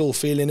 I've lost all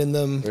feeling in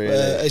them. Really?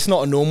 It's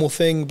not a normal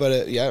thing, but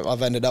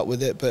I've ended up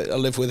with it. But I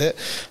live with it.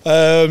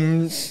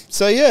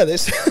 So yeah,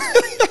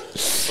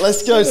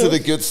 Let's go to the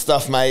good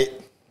stuff, mate.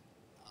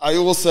 I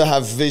also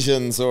have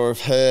visions, or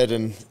have heard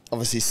and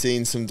obviously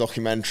seen some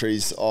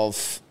documentaries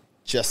of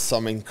just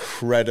some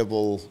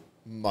incredible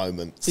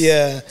moments.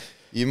 Yeah.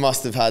 You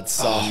must have had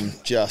some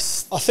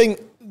I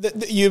think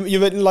you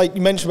like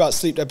you mentioned about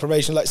sleep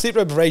deprivation. Like, sleep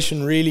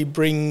deprivation really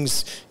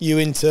brings you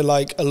into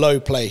like a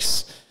low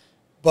place,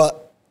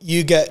 but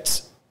you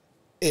get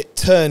it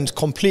turned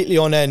completely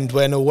on end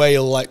when a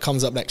whale like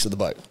comes up next to the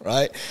boat,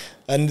 right?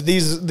 And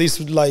these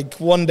like,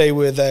 one day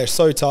we were there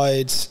so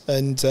tired,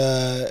 and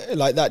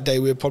like that day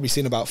we were probably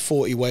seeing about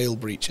 40 whale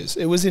breaches.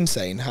 It was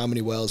insane how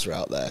many whales are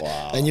out there.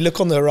 Wow. And you look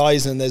on the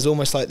horizon, there's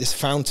almost like this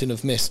fountain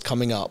of mist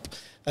coming up,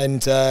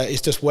 and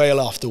it's just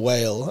whale after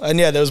whale. And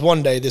yeah, there was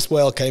one day this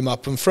whale came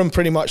up, and from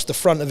pretty much the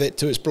front of it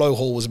to its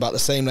blowhole was about the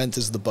same length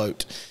as the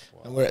boat.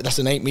 And that's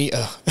an 8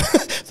 meter.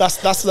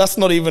 that's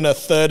not even a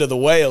third of the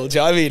whale. Do you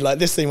know what I mean? Like,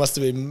 this thing must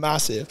have been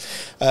massive.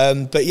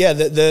 But yeah,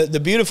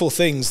 the beautiful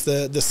things,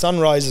 the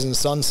sunrises and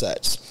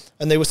sunsets,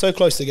 and they were so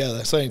close together.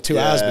 It's only 2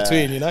 hours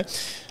between, you know.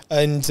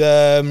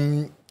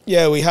 And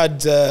yeah, we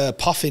had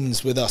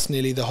puffins with us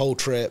nearly the whole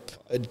trip.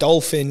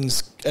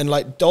 Dolphins, and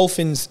like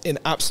dolphins in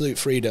absolute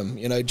freedom.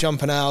 You know,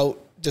 jumping out,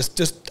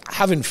 just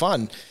having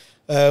fun.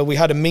 We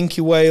had a minke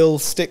whale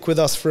stick with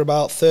us for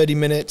about 30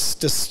 minutes,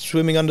 just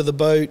swimming under the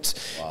boat.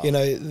 Wow. You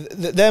know,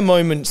 they're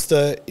moments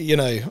that, you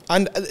know,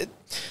 and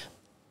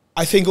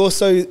I think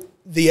also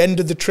the end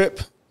of the trip,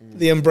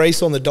 the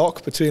embrace on the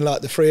dock between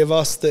like the three of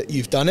us, that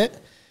you've done it.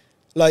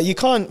 Like you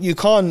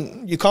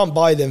can't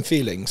buy them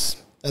feelings,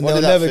 and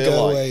they'll never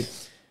go away.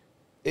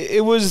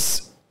 It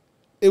was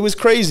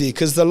crazy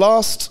because the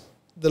last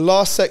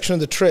section of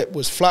the trip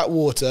was flat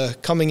water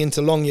coming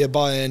into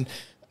Longyearbyen,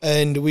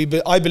 and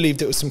I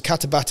believed it was some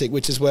katabatic,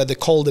 which is where the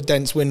colder,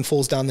 dense wind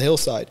falls down the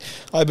hillside.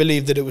 I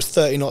believed that it was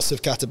 30 knots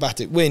of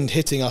katabatic wind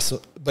hitting us,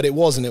 but it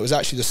wasn't. It was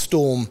actually the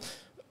storm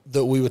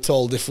that we were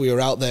told if we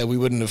were out there, we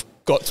wouldn't have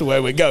got to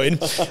where we're going.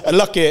 And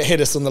lucky it hit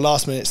us on the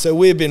last minute. So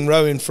we've been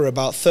rowing for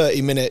about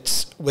 30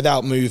 minutes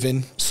without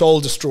moving,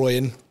 soul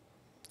destroying.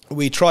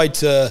 We tried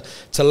to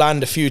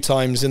land a few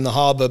times in the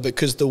harbour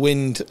because the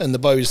wind and the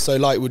bow is so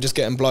light, we're just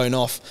getting blown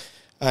off.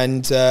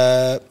 And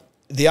the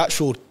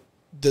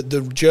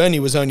journey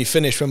was only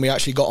finished when we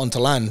actually got onto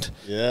land.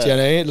 Yeah. Do you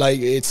know? Like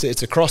it's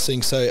a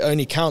crossing, so it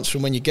only counts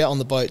from when you get on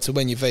the boat to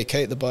when you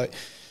vacate the boat.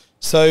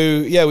 So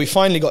yeah, we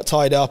finally got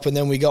tied up, and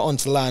then we got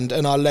onto land,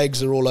 and our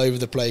legs are all over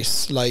the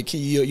place, like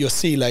your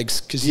sea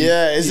legs. Cause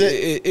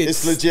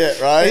it's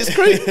legit, right? It's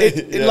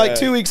great. Like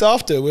 2 weeks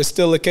after, we're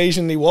still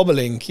occasionally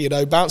wobbling, you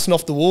know, bouncing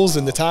off the walls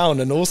in the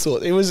town and all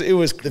sorts. It was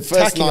the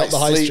first night's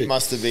sleep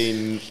must have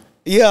been.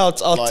 Yeah,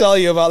 I'll tell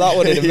you about that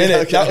one in a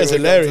minute. Okay, that was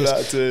hilarious.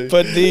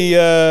 But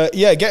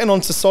getting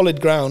onto solid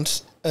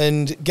ground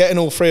and getting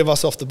all three of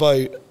us off the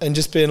boat and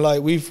just being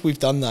like, we've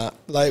done that.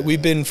 Like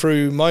we've been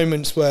through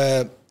moments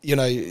where, you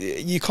know,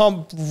 you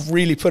can't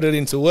really put it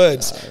into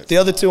words. The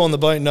other two on the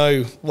boat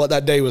know what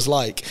that day was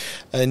like.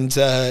 And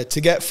to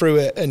get through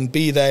it and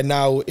be there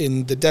now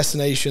in the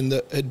destination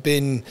that had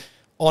been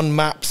on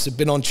maps, had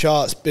been on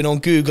charts, been on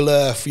Google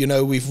Earth, you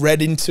know, we've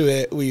read into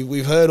it,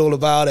 we've heard all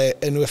about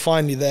it, and we're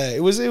finally there.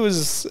 It was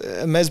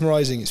a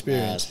mesmerizing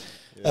experience.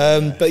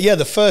 But yeah,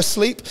 the first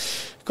sleep,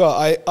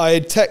 God, I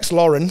had text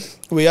Lauren.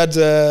 We had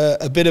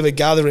a bit of a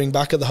gathering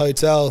back at the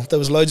hotel. There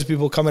was loads of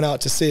people coming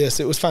out to see us.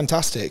 It was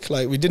fantastic.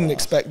 Like we didn't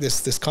expect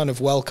this kind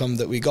of welcome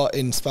that we got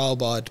in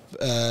Svalbard,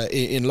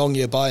 in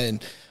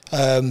Longyearbyen.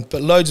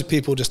 But loads of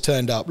people just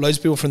turned up. Loads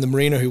of people from the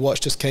marina who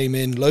watched us came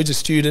in. Loads of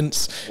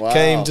students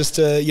came just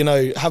to, you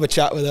know, have a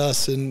chat with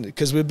us, and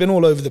because we've been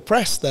all over the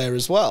press there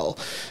as well,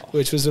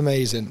 which was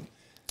amazing.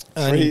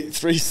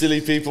 Three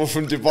silly people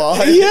from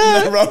Dubai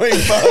in the rowing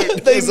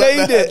boat.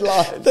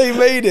 They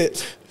made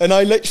it. And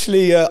I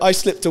literally, I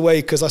slipped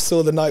away because I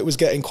saw the night was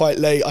getting quite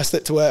late. I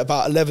slipped away at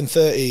about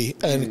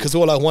 11:30, and because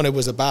all I wanted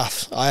was a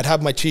bath. I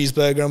had my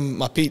cheeseburger and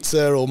my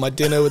pizza or my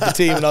dinner with the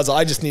team, and I was like,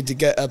 I just need to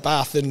get a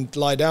bath and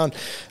lie down.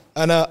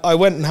 And I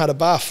went and had a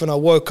bath, and I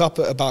woke up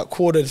at about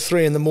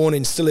 2:45 in the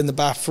morning, still in the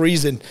bath,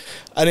 freezing.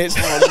 And it's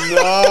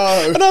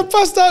and I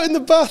passed out in the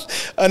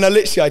bath. And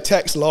I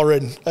text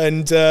Lauren,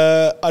 and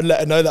I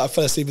let her know that I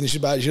fell asleep in the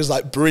shower. She was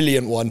like,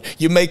 "Brilliant one!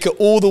 You make it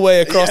all the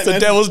way across the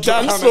Devil's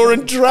Dance floor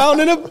and drown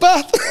in a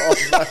bath."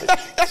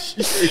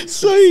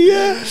 So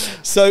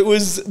it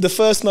was the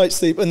first night's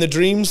sleep, and the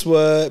dreams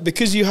were,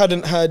 because you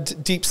hadn't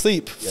had deep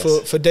sleep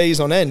for days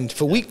on end,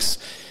 for weeks.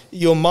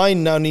 Your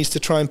mind now needs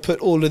to try and put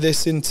all of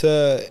this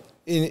into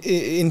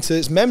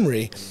its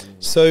memory.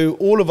 So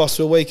all of us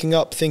were waking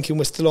up thinking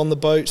we're still on the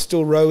boat,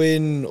 still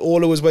rowing.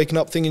 Orla was waking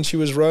up thinking she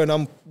was rowing.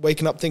 I'm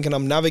waking up thinking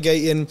I'm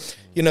navigating.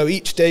 You know,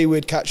 each day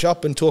we'd catch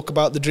up and talk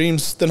about the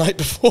dreams the night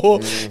before.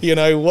 You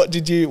know, what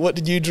did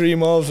you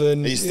dream of?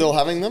 And are you still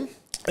having them?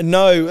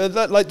 No,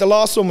 like the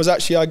last one was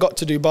actually, I got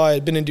to Dubai.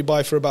 I'd been in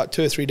Dubai for about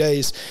 2 or 3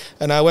 days,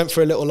 and I went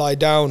for a little lie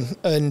down,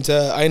 and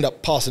I ended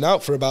up passing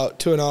out for about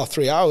 2.5,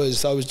 3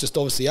 hours. I was just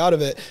obviously out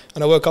of it,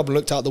 and I woke up and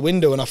looked out the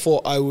window, and I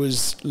thought I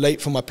was late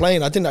for my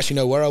plane. I didn't actually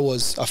know where I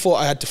was. I thought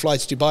I had to fly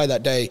to Dubai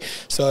that day.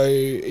 So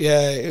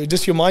yeah,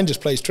 just your mind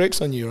just plays tricks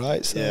on you,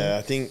 right? So,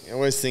 yeah, I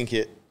always think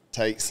it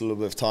takes a little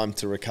bit of time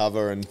to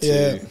recover and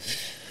to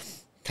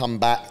come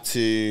back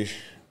to,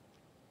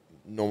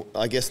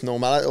 I guess,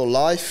 normality or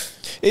life.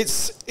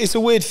 It's a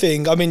weird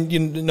thing. I mean, you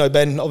know,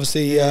 Ben,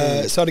 obviously, so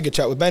I had a good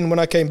chat with Ben. When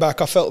I came back,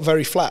 I felt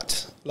very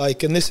flat.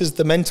 Like, and this is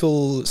the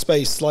mental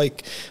space,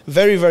 like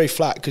very, very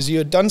flat, because you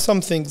had done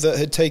something that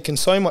had taken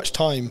so much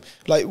time.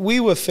 Like, we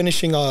were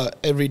finishing our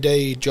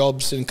everyday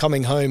jobs and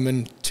coming home,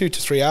 and 2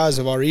 to 3 hours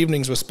of our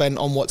evenings were spent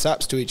on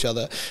WhatsApps to each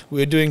other. We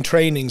were doing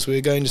trainings. We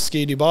were going to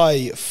Ski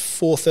Dubai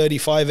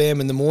 4:30, 5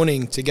 a.m. in the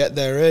morning to get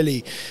there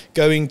early,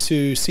 going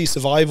to see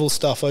survival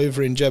stuff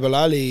over in Jebel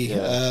Ali.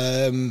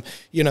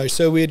 You know,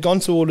 so we had gone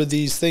to all of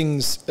these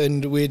things,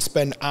 and we had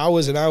spent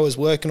hours and hours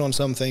working on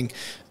something,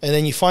 and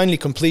then you finally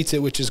complete it,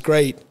 which is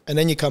great. And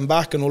then you come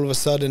back, and all of a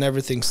sudden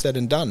everything's said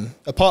and done.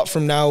 Apart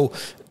from now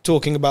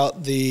talking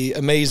about the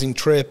amazing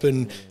trip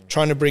and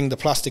trying to bring the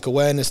plastic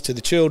awareness to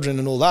the children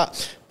and all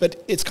that.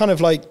 But it's kind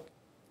of like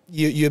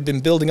you've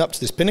been building up to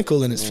this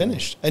pinnacle, and it's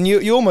finished. And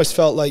you almost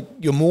felt like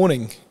you're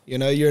mourning, you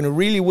know, you're in a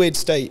really weird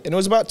state. And it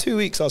was about 2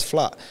 weeks I was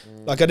flat.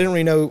 Like, I didn't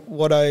really know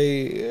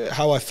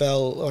how I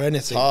felt or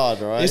anything. It's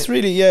hard, right? It's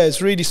really,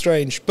 it's really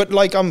strange. But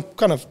like, I'm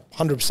kind of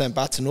 100%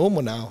 back to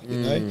normal now, you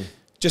know?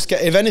 just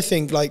get, if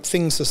anything, like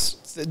things are,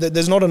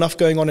 there's not enough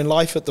going on in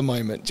life at the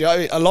moment. Do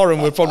you know,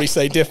 Lauren would probably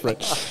say different,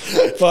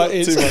 but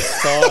it's too much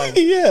time.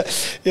 yeah.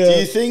 Do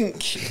you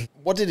think,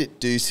 what did it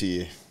do to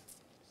you?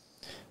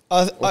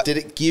 Or did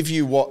it give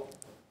you what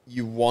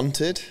you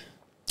wanted?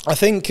 I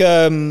think,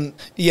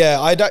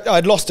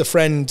 I'd lost a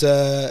friend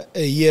a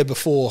year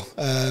before,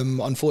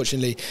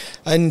 unfortunately,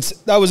 and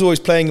that was always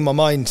playing in my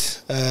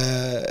mind.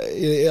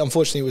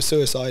 Unfortunately, it was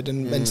suicide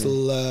and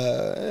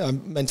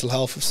mental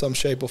health of some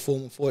shape or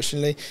form,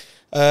 unfortunately.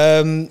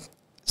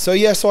 So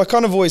I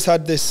kind of always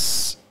had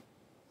this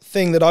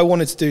thing that I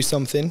wanted to do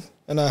something,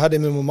 and I had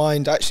him in my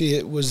mind. Actually,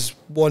 it was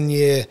 1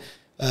 year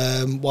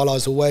while I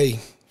was away,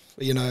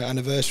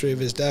 anniversary of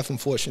his death,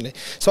 unfortunately.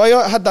 So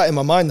I had that in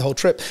my mind the whole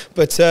trip.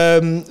 But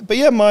for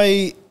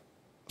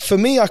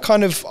me,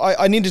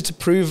 I needed to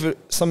prove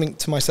something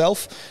to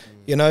myself,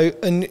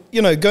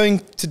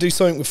 going to do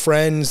something with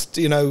friends,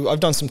 I've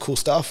done some cool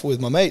stuff with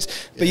my mates,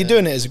 but you're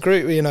doing it as a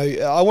group,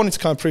 I wanted to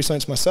kind of prove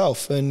something to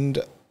myself. And,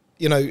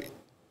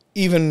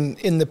 even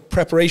in the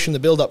preparation, the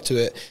build up to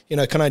it,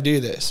 can I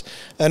do this?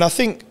 And I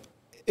think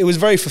it was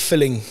very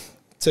fulfilling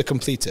to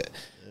complete it.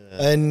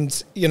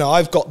 And,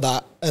 I've got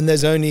that, and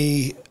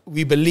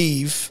we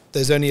believe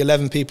there's only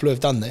 11 people who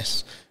have done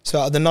this. So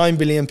out of the 9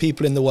 billion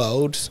people in the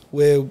world,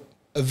 we're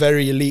a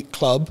very elite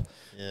club.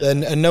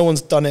 And no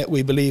one's done it,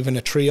 we believe, in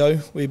a trio.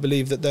 We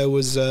believe that there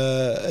was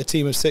a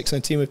team of 6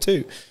 and a team of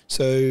 2.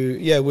 So,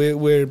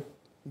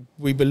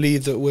 we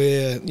believe that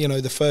we're,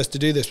 the first to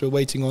do this. We're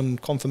waiting on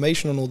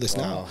confirmation on all this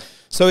now.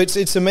 So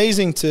it's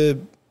amazing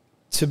to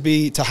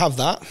have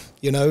that,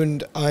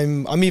 and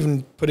I'm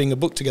even putting a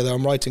book together.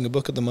 I'm writing a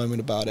book at the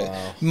moment about it,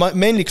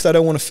 mainly because I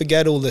don't want to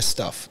forget all this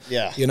stuff.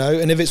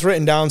 And if it's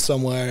written down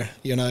somewhere,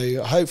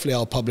 hopefully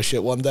I'll publish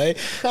it one day.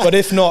 But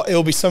if not,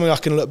 it'll be something I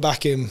can look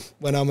back in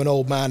when I'm an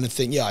old man and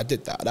think, I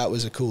did that. That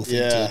was a cool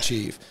thing to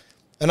achieve.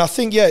 And I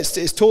think,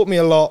 it's taught me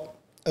a lot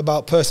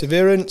about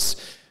perseverance.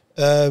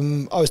 I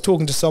was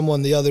talking to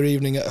someone the other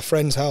evening at a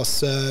friend's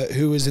house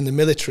who was in the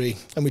military,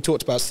 and we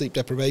talked about sleep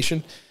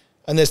deprivation.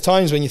 And there's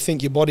times when you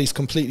think your body's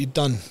completely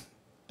done,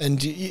 and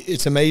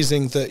it's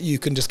amazing that you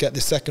can just get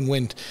this second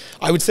wind.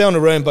 I would say on a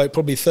rowing boat,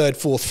 probably third,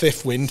 fourth,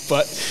 fifth wind,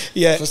 but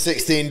for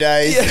 16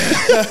 days,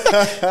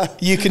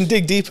 you can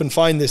dig deep and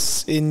find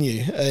this in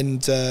you.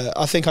 And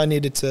I think I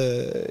needed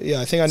to,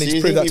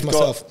 to prove that to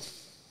myself.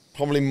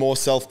 Probably more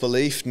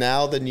self-belief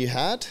now than you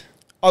had.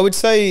 I would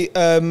say,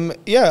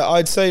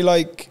 I'd say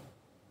like.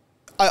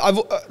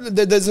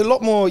 There's a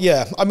lot more.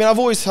 I mean, I've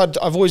always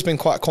been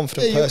quite a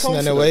confident person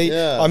in a way.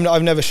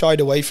 I've never shied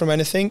away from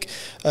anything,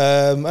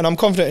 and I'm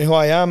confident in who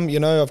I am.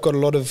 I've got a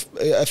lot of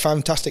a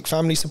fantastic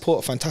family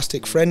support, a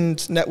fantastic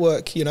friend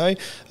network. Even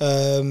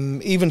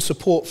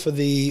support for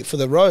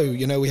the row.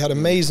 We had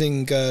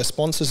amazing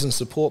sponsors and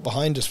support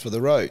behind us for the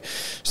row.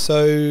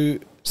 So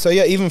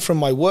even from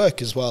my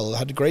work as well, I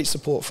had great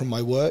support from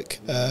my work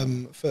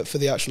for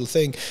the actual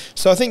thing.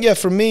 So I think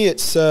for me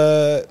it's.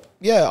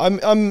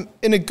 I'm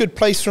in a good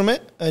place from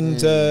it, and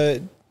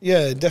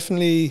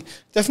definitely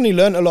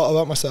learned a lot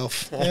about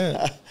myself.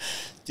 Yeah.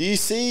 Do you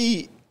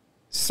see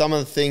some of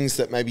the things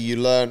that maybe you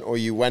learned or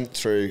you went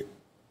through?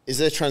 Is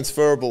there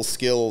transferable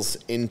skills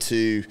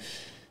into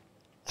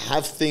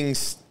have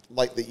things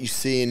like that you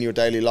see in your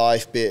daily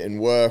life, be it in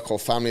work or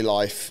family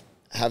life?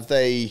 Have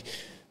they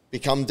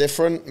become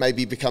different?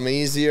 Maybe become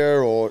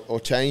easier or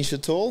changed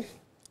at all?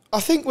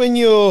 I think when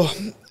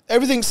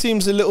everything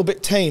seems a little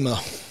bit tamer.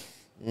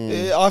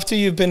 After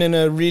you've been in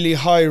a really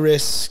high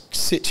risk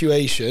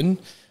situation,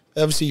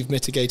 obviously you've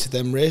mitigated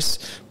them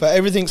risks, but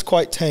everything's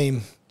quite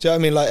tame. Do you know what I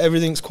mean? Like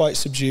everything's quite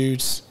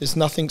subdued.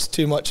 Nothing's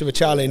too much of a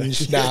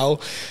challenge now,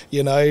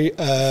 But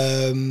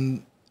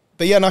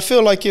and I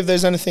feel like if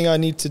there's anything I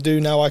need to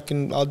do now,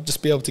 I'll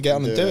just be able to get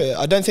on and do it.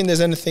 I don't think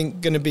there's anything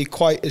going to be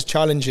quite as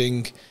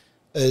challenging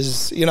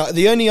as,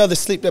 the only other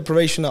sleep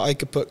deprivation that I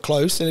could put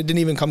close, and it didn't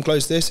even come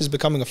close to this, is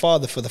becoming a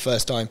father for the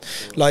first time.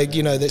 Like,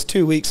 there's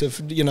 2 weeks of,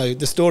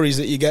 the stories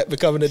that you get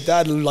becoming a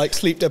dad, like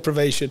sleep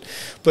deprivation.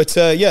 But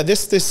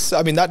this,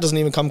 I mean, that doesn't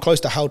even come close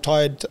to how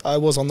tired I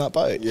was on that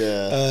boat.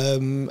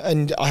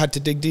 And I had to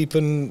dig deep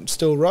and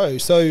still row.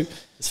 So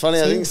it's funny,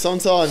 I think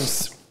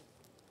sometimes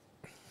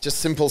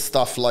just simple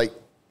stuff like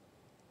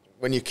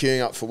when you're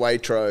queuing up for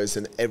Waitrose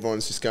and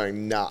everyone's just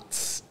going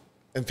nuts.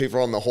 And people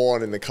are on the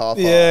horn in the car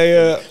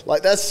park.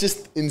 Like, that's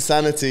just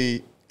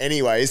insanity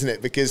anyway, isn't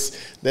it? Because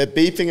they're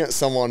beeping at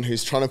someone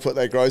who's trying to put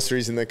their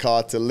groceries in the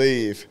car to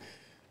leave.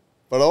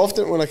 But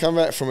often when I come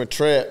back from a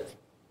trip,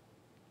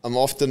 I'm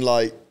often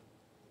like,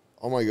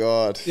 oh my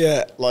God.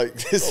 Like,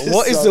 this is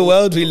what is the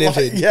world we live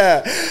in?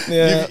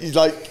 You,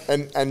 like,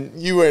 and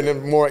you were in a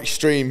more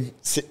extreme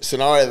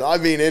scenario that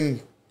I've been in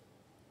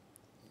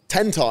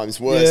 10 times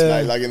worse,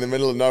 mate. Like in the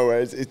middle of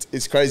nowhere.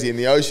 It's crazy in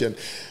the ocean.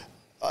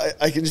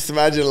 I can just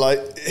imagine, like,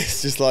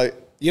 it's just like...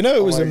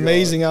 it was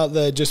amazing out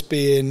there just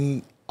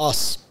being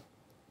us.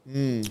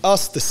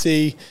 Us, the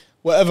sea,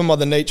 whatever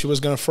Mother Nature was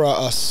going to throw at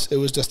us, it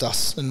was just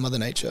us and Mother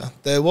Nature.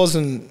 There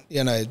wasn't,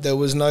 there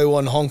was no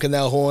one honking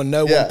their horn,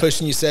 no one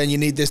pushing you saying you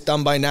need this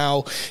done by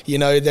now.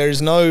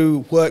 There's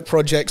no work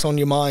projects on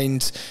your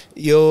mind.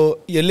 You're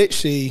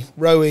literally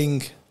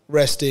rowing,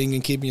 resting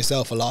and keeping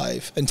yourself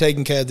alive and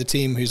taking care of the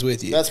team who's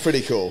with you. That's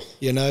pretty cool.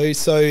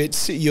 So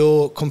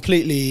you're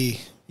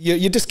completely...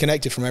 You're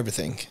disconnected from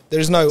everything.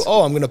 There's no,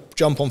 I'm going to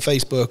jump on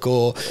Facebook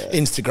or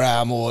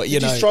Instagram or,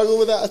 Did you struggle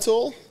with that at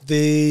all?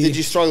 Did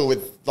you struggle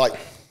with like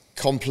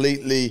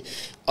completely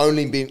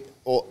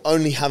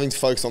only having to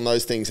focus on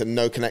those things and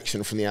no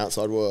connection from the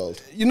outside world?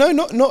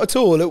 Not at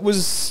all. It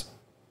was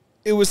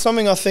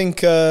something I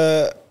think,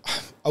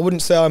 I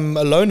wouldn't say I'm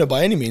a loner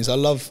by any means. I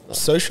love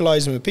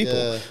socializing with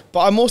people,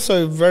 but I'm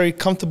also very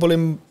comfortable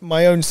in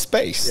my own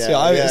space.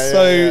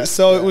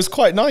 So it was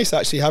quite nice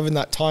actually having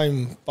that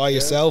time by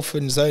yourself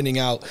and zoning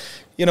out.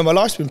 My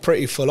life's been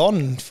pretty full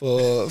on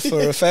for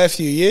a fair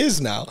few years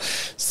now.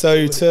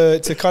 So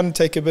to kind of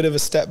take a bit of a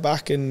step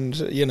back and,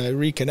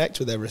 reconnect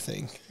with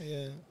everything.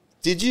 Yeah.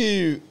 Did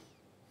you,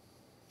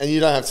 and you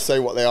don't have to say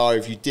what they are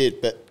if you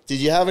did, but did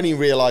you have any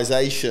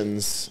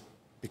realizations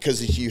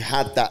because you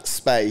had that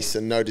space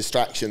and no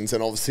distractions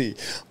and obviously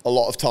a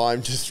lot of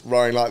time just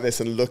rowing like this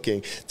and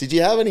looking? Did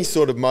you have any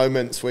sort of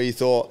moments where you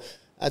thought,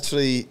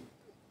 actually,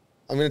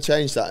 I'm going to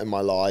change that in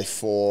my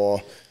life?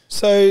 I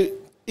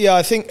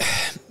think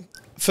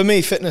for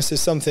me, fitness is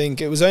something,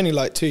 it was only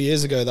like 2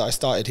 years ago that I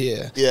started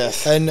here.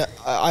 Yes. And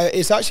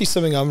it's actually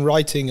something I'm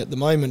writing at the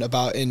moment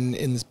about in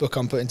this book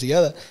I'm putting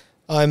together.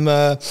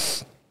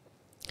 It's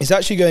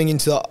actually going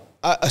into,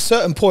 at a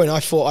certain point, I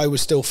thought I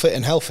was still fit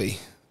and healthy.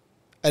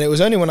 And it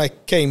was only when I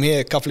came here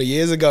a couple of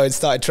years ago and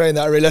started training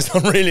that I realized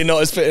I'm really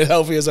not as fit and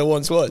healthy as I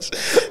once was.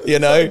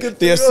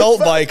 The assault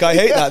bike, I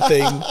hate that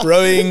thing.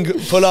 Rowing,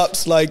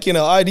 pull-ups,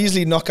 I'd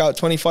easily knock out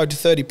 25 to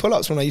 30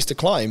 pull-ups when I used to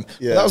climb.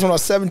 Yeah. That was when I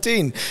was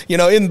 17.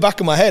 In the back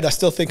of my head, I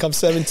still think I'm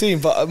 17,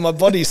 but my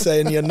body's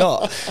saying you're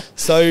not.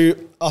 So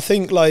I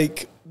think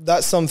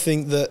that's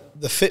something that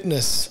the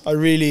fitness, I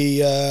really,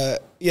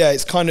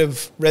 it's kind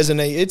of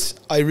resonated.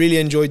 I really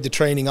enjoyed the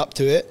training up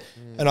to it.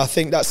 And I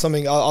think that's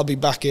something, I'll be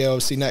back here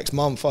obviously next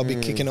month. I'll be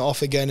kicking it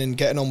off again and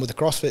getting on with the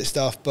CrossFit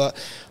stuff. But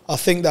I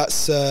think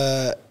that's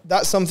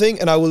something.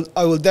 And I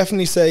will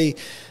definitely say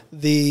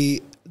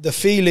the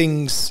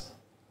feelings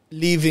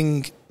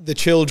leaving the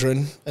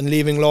children and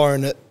leaving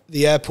Lauren at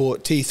the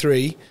airport,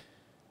 T3,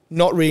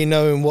 not really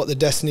knowing what the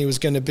destiny was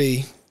going to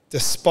be,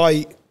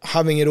 despite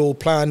having it all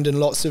planned and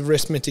lots of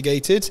risk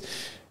mitigated,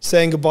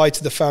 saying goodbye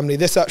to the family.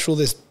 This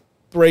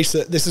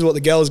bracelet, this is what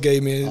the girls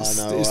gave me. It's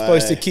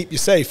supposed to keep you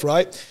safe,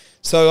 right?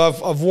 So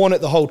I've worn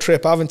it the whole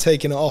trip. I haven't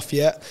taken it off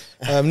yet.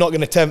 I'm not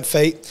going to tempt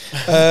fate.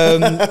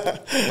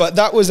 But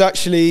that was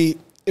actually,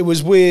 it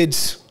was weird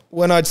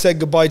when I'd said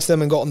goodbye to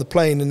them and got on the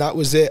plane and that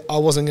was it. I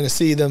wasn't going to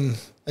see them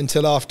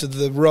until after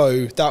the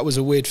row. That was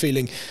a weird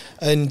feeling.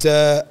 And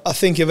I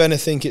think if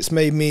anything, it's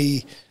made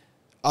me,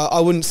 I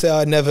wouldn't say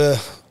I never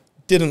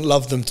didn't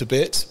love them to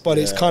bits, but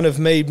it's kind of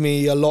made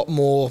me a lot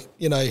more,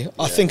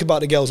 I think about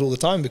the girls all the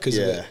time because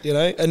of it,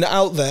 and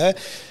out there,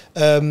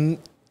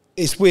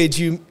 it's weird.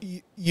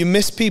 You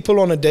miss people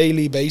on a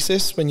daily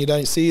basis when you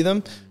don't see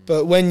them,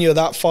 but when you're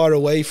that far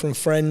away from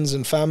friends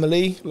and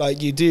family,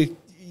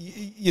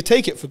 you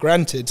take it for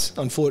granted,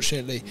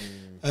 unfortunately.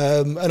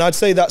 And I'd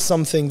say that's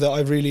something that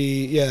I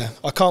really,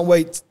 I can't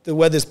wait. The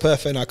weather's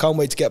perfect. And I can't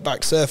wait to get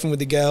back surfing with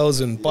the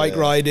girls and bike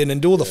riding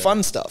and do all the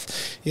fun stuff,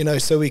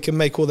 so we can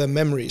make all their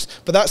memories.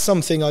 But that's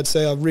something I'd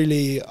say I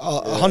really,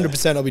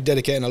 100% I'll be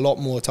dedicating a lot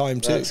more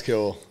time to. That's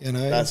cool.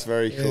 That's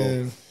very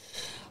cool.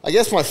 I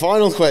guess my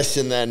final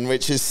question then,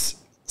 which is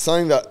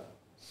something that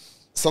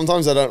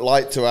sometimes I don't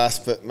like to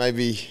ask, but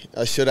maybe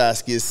I should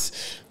ask, is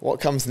what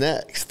comes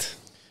next?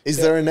 Is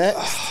there a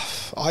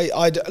next?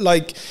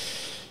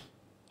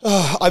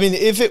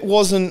 If it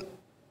wasn't,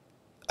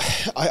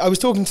 I was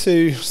talking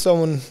to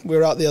someone, we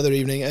were out the other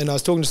evening, and I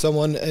was talking to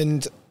someone,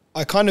 and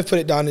I kind of put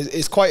it down,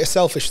 it's quite a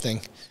selfish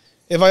thing.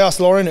 If I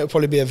asked Lauren, it would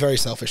probably be a very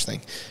selfish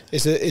thing.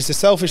 It's a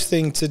selfish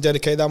thing to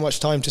dedicate that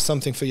much time to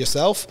something for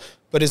yourself,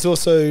 but it's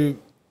also,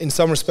 in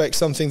some respects,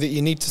 something that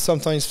you need to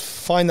sometimes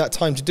find that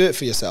time to do it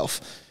for yourself.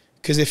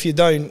 Because if you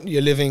don't,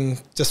 you're living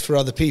just for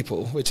other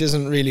people, which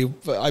isn't really,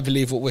 I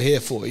believe, what we're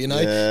here for, You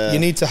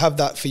need to have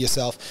that for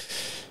yourself.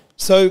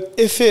 So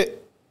if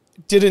it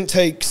didn't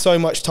take so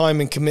much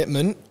time and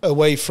commitment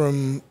away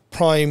from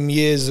prime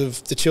years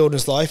of the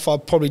children's life,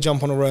 I'd probably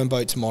jump on a rowing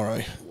boat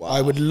tomorrow. Wow.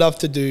 I would love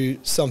to do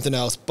something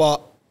else,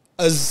 but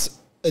as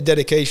a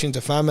dedication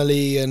to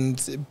family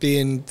and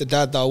being the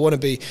dad that I want to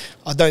be,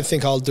 I don't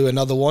think I'll do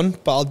another one,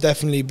 but I'll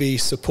definitely be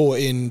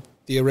supporting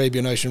the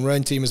Arabian Ocean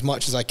rowing team as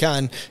much as I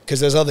can, because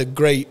there's other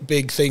great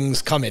big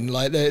things coming.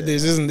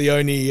 This isn't the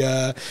only,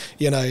 I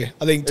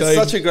think it's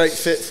such a great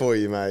fit for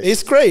you, mate.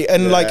 It's great,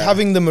 and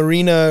having the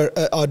marina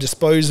at our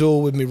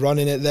disposal with me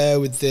running it there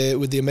with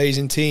the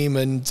amazing team,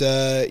 and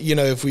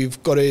if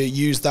we've got to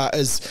use that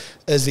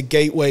as a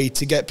gateway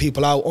to get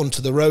people out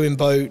onto the rowing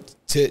boat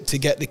to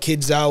get the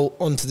kids out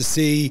onto the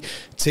sea,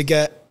 to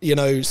get, you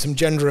know, some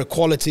gender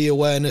equality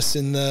awareness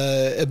in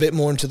a bit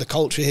more into the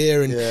culture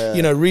here, and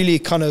you know, really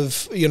kind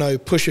of, you know,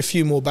 push a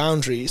few more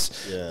boundaries,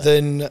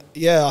 then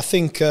I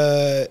think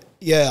I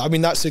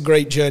mean, that's a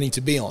great journey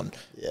to be on.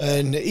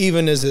 And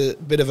even as a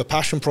bit of a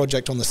passion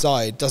project on the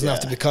side, doesn't have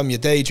to become your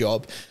day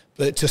job,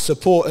 but to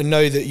support and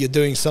know that you're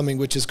doing something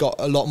which has got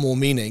a lot more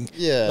meaning.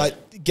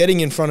 Like getting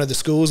in front of the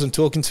schools and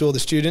talking to all the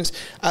students.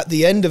 At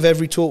the end of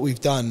every talk we've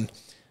done,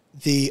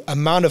 the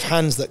amount of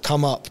hands that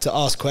come up to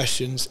ask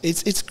questions,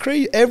 it's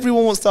crazy.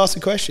 Everyone wants to ask a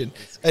question.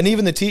 And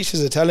even the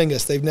teachers are telling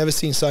us they've never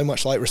seen so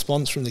much like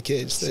response from the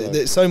kids.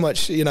 So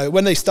much, you know,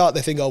 when they start,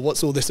 they think, oh,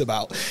 what's all this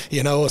about?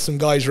 You know, or some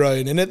guys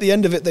rowing. And at the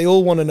end of it, they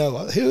all want to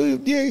know,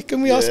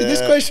 can we ask you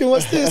this question?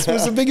 What's this?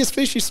 What's the biggest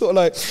fish you sort of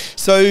like?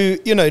 So,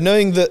 you know,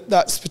 knowing that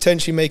that's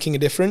potentially making a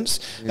difference.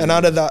 And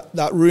out of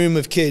that room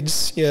of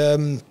kids,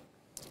 2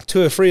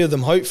 or 3 of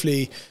them,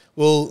 hopefully,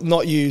 will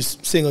not use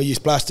single-use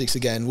plastics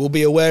again, will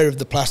be aware of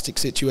the plastic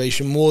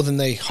situation more than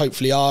they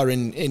hopefully are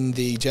in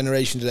the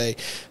generation today.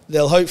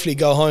 They'll hopefully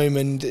go home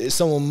and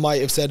someone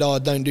might have said, oh,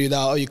 don't do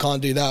that, or you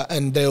can't do that,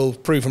 and they'll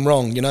prove them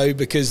wrong, you know,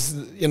 because,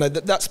 you know,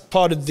 that's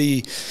part of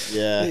the,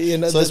 you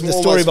know, so the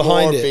story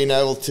behind it. Being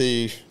able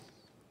to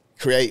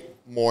create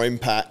more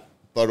impact,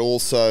 but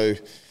also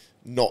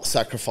not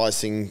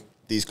sacrificing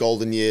these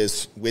golden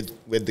years with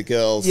the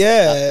girls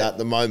at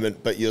the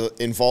moment, but you're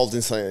involved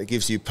in something that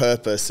gives you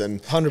purpose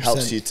and 100%.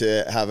 Helps you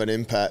to have an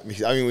impact.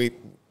 I mean, we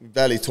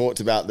barely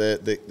talked about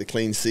the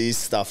clean seas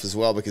stuff as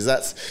well, because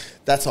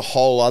that's a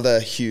whole other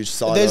huge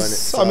silo in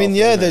itself. I mean,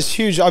 there's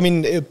huge. I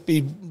mean, it'd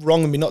be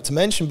wrong of me not to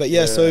mention, but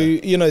so,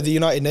 you know, the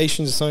United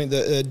Nations is something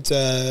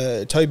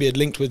that Toby had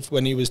linked with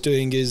when he was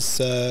doing his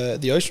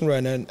the ocean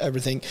run and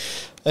everything.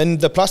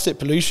 And the plastic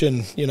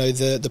pollution, you know,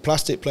 the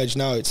plastic pledge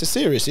now, it's a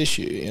serious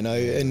issue, you know,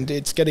 and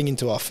it's getting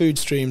into our food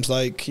streams,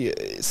 like,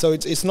 so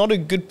it's not a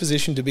good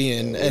position to be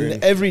in.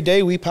 And every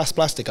day we pass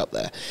plastic up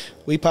there.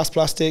 We pass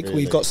plastic.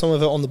 We've got some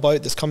of it on the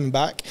boat that's coming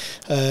back.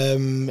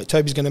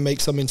 Toby's going to make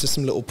some into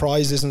some little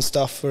prizes and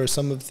stuff for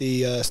some of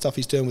the stuff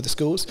he's doing with the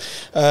schools.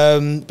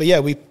 But yeah,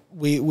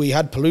 we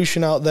had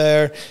pollution out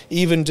there,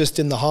 even just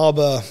in the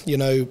harbour, you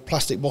know,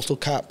 plastic bottle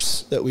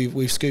caps that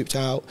we've scooped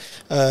out.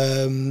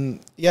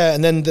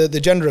 And then the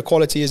gender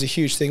equality is a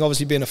huge thing.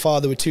 Obviously, being a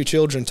father with 2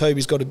 children,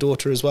 Toby's got a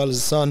daughter as well as a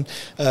son.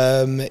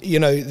 You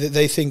know,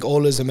 they think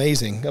Ola's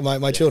amazing.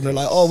 My children are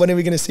like, oh, when are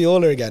we going to see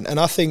Ola again? And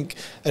I think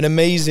an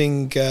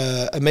amazing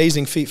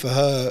feat for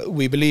her.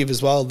 We believe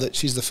as well that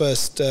she's the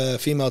first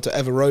female to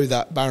ever row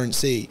that Barents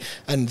Sea,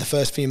 and the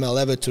first female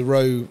ever to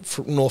row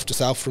from north to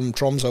south from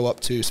Tromsø up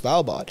to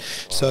Svalbard.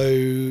 So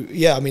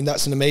yeah, I mean,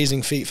 that's an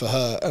amazing feat for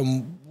her,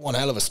 and one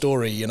hell of a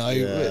story, you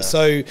know.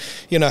 So,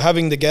 you know,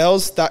 having the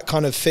girls, that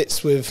kind of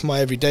fits with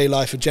my everyday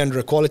life of gender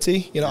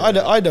equality. You know,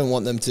 I don't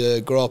want them to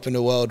grow up in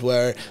a world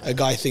where a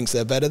guy thinks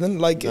they're better than,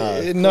 like,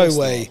 no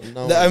way.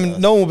 I mean,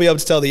 no one will be able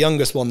to tell the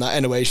youngest one that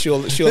anyway.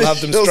 She'll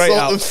have them straight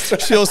out.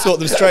 She'll sort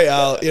them straight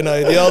out. You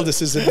know, the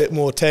eldest is a bit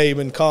more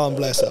tame and calm,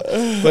 bless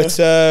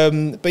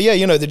her. But yeah,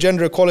 you know, the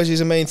gender equality is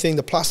the main thing.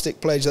 The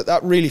plastic pledge,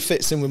 that really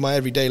fits in with my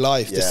everyday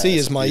life. The sea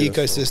is my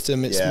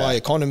ecosystem. It's my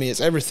economy. It's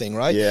everything,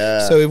 right?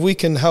 So if we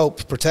can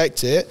help protect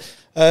it,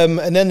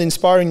 and then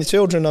inspiring the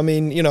children, I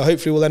mean, you know,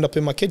 hopefully we'll end up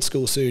in my kids'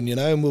 school soon, you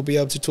know, and we'll be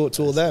able to talk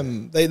to all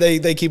them.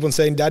 They keep on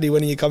saying, Daddy,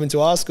 when are you coming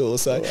to our school?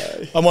 So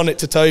I'm on it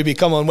to Toby,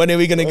 come on, when are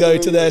we going to go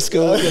to their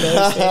school? You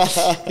know,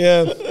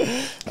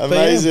 so,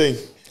 amazing.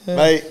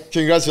 Mate,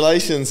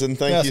 congratulations, and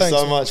thank you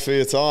so much for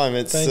your time.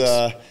 It's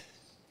a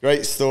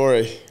great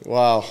story.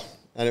 Wow.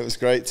 And it was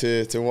great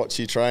to watch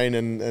you train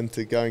and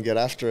to go and get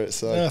after it.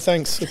 So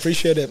thanks,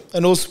 appreciate it.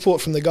 And all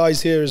support from the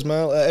guys here as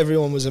well.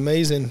 Everyone was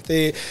amazing.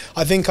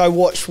 I think I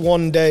watched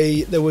one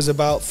day, there was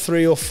about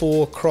 3 or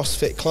 4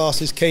 CrossFit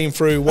classes came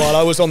through while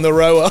I was on the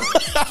rower.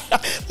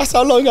 That's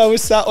how long I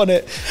was sat on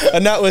it.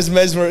 And that was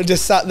mesmeric.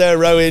 Just sat there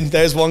rowing.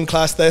 There's one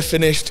class, they're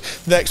finished.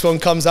 The next one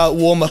comes out,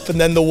 warm up, and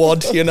then the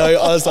WOD, you know.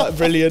 I was like,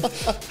 brilliant.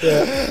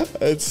 Yeah.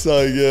 It's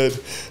so good.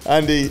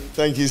 Andy,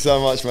 thank you so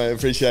much, mate.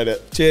 Appreciate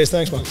it. Cheers,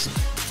 thanks, Max.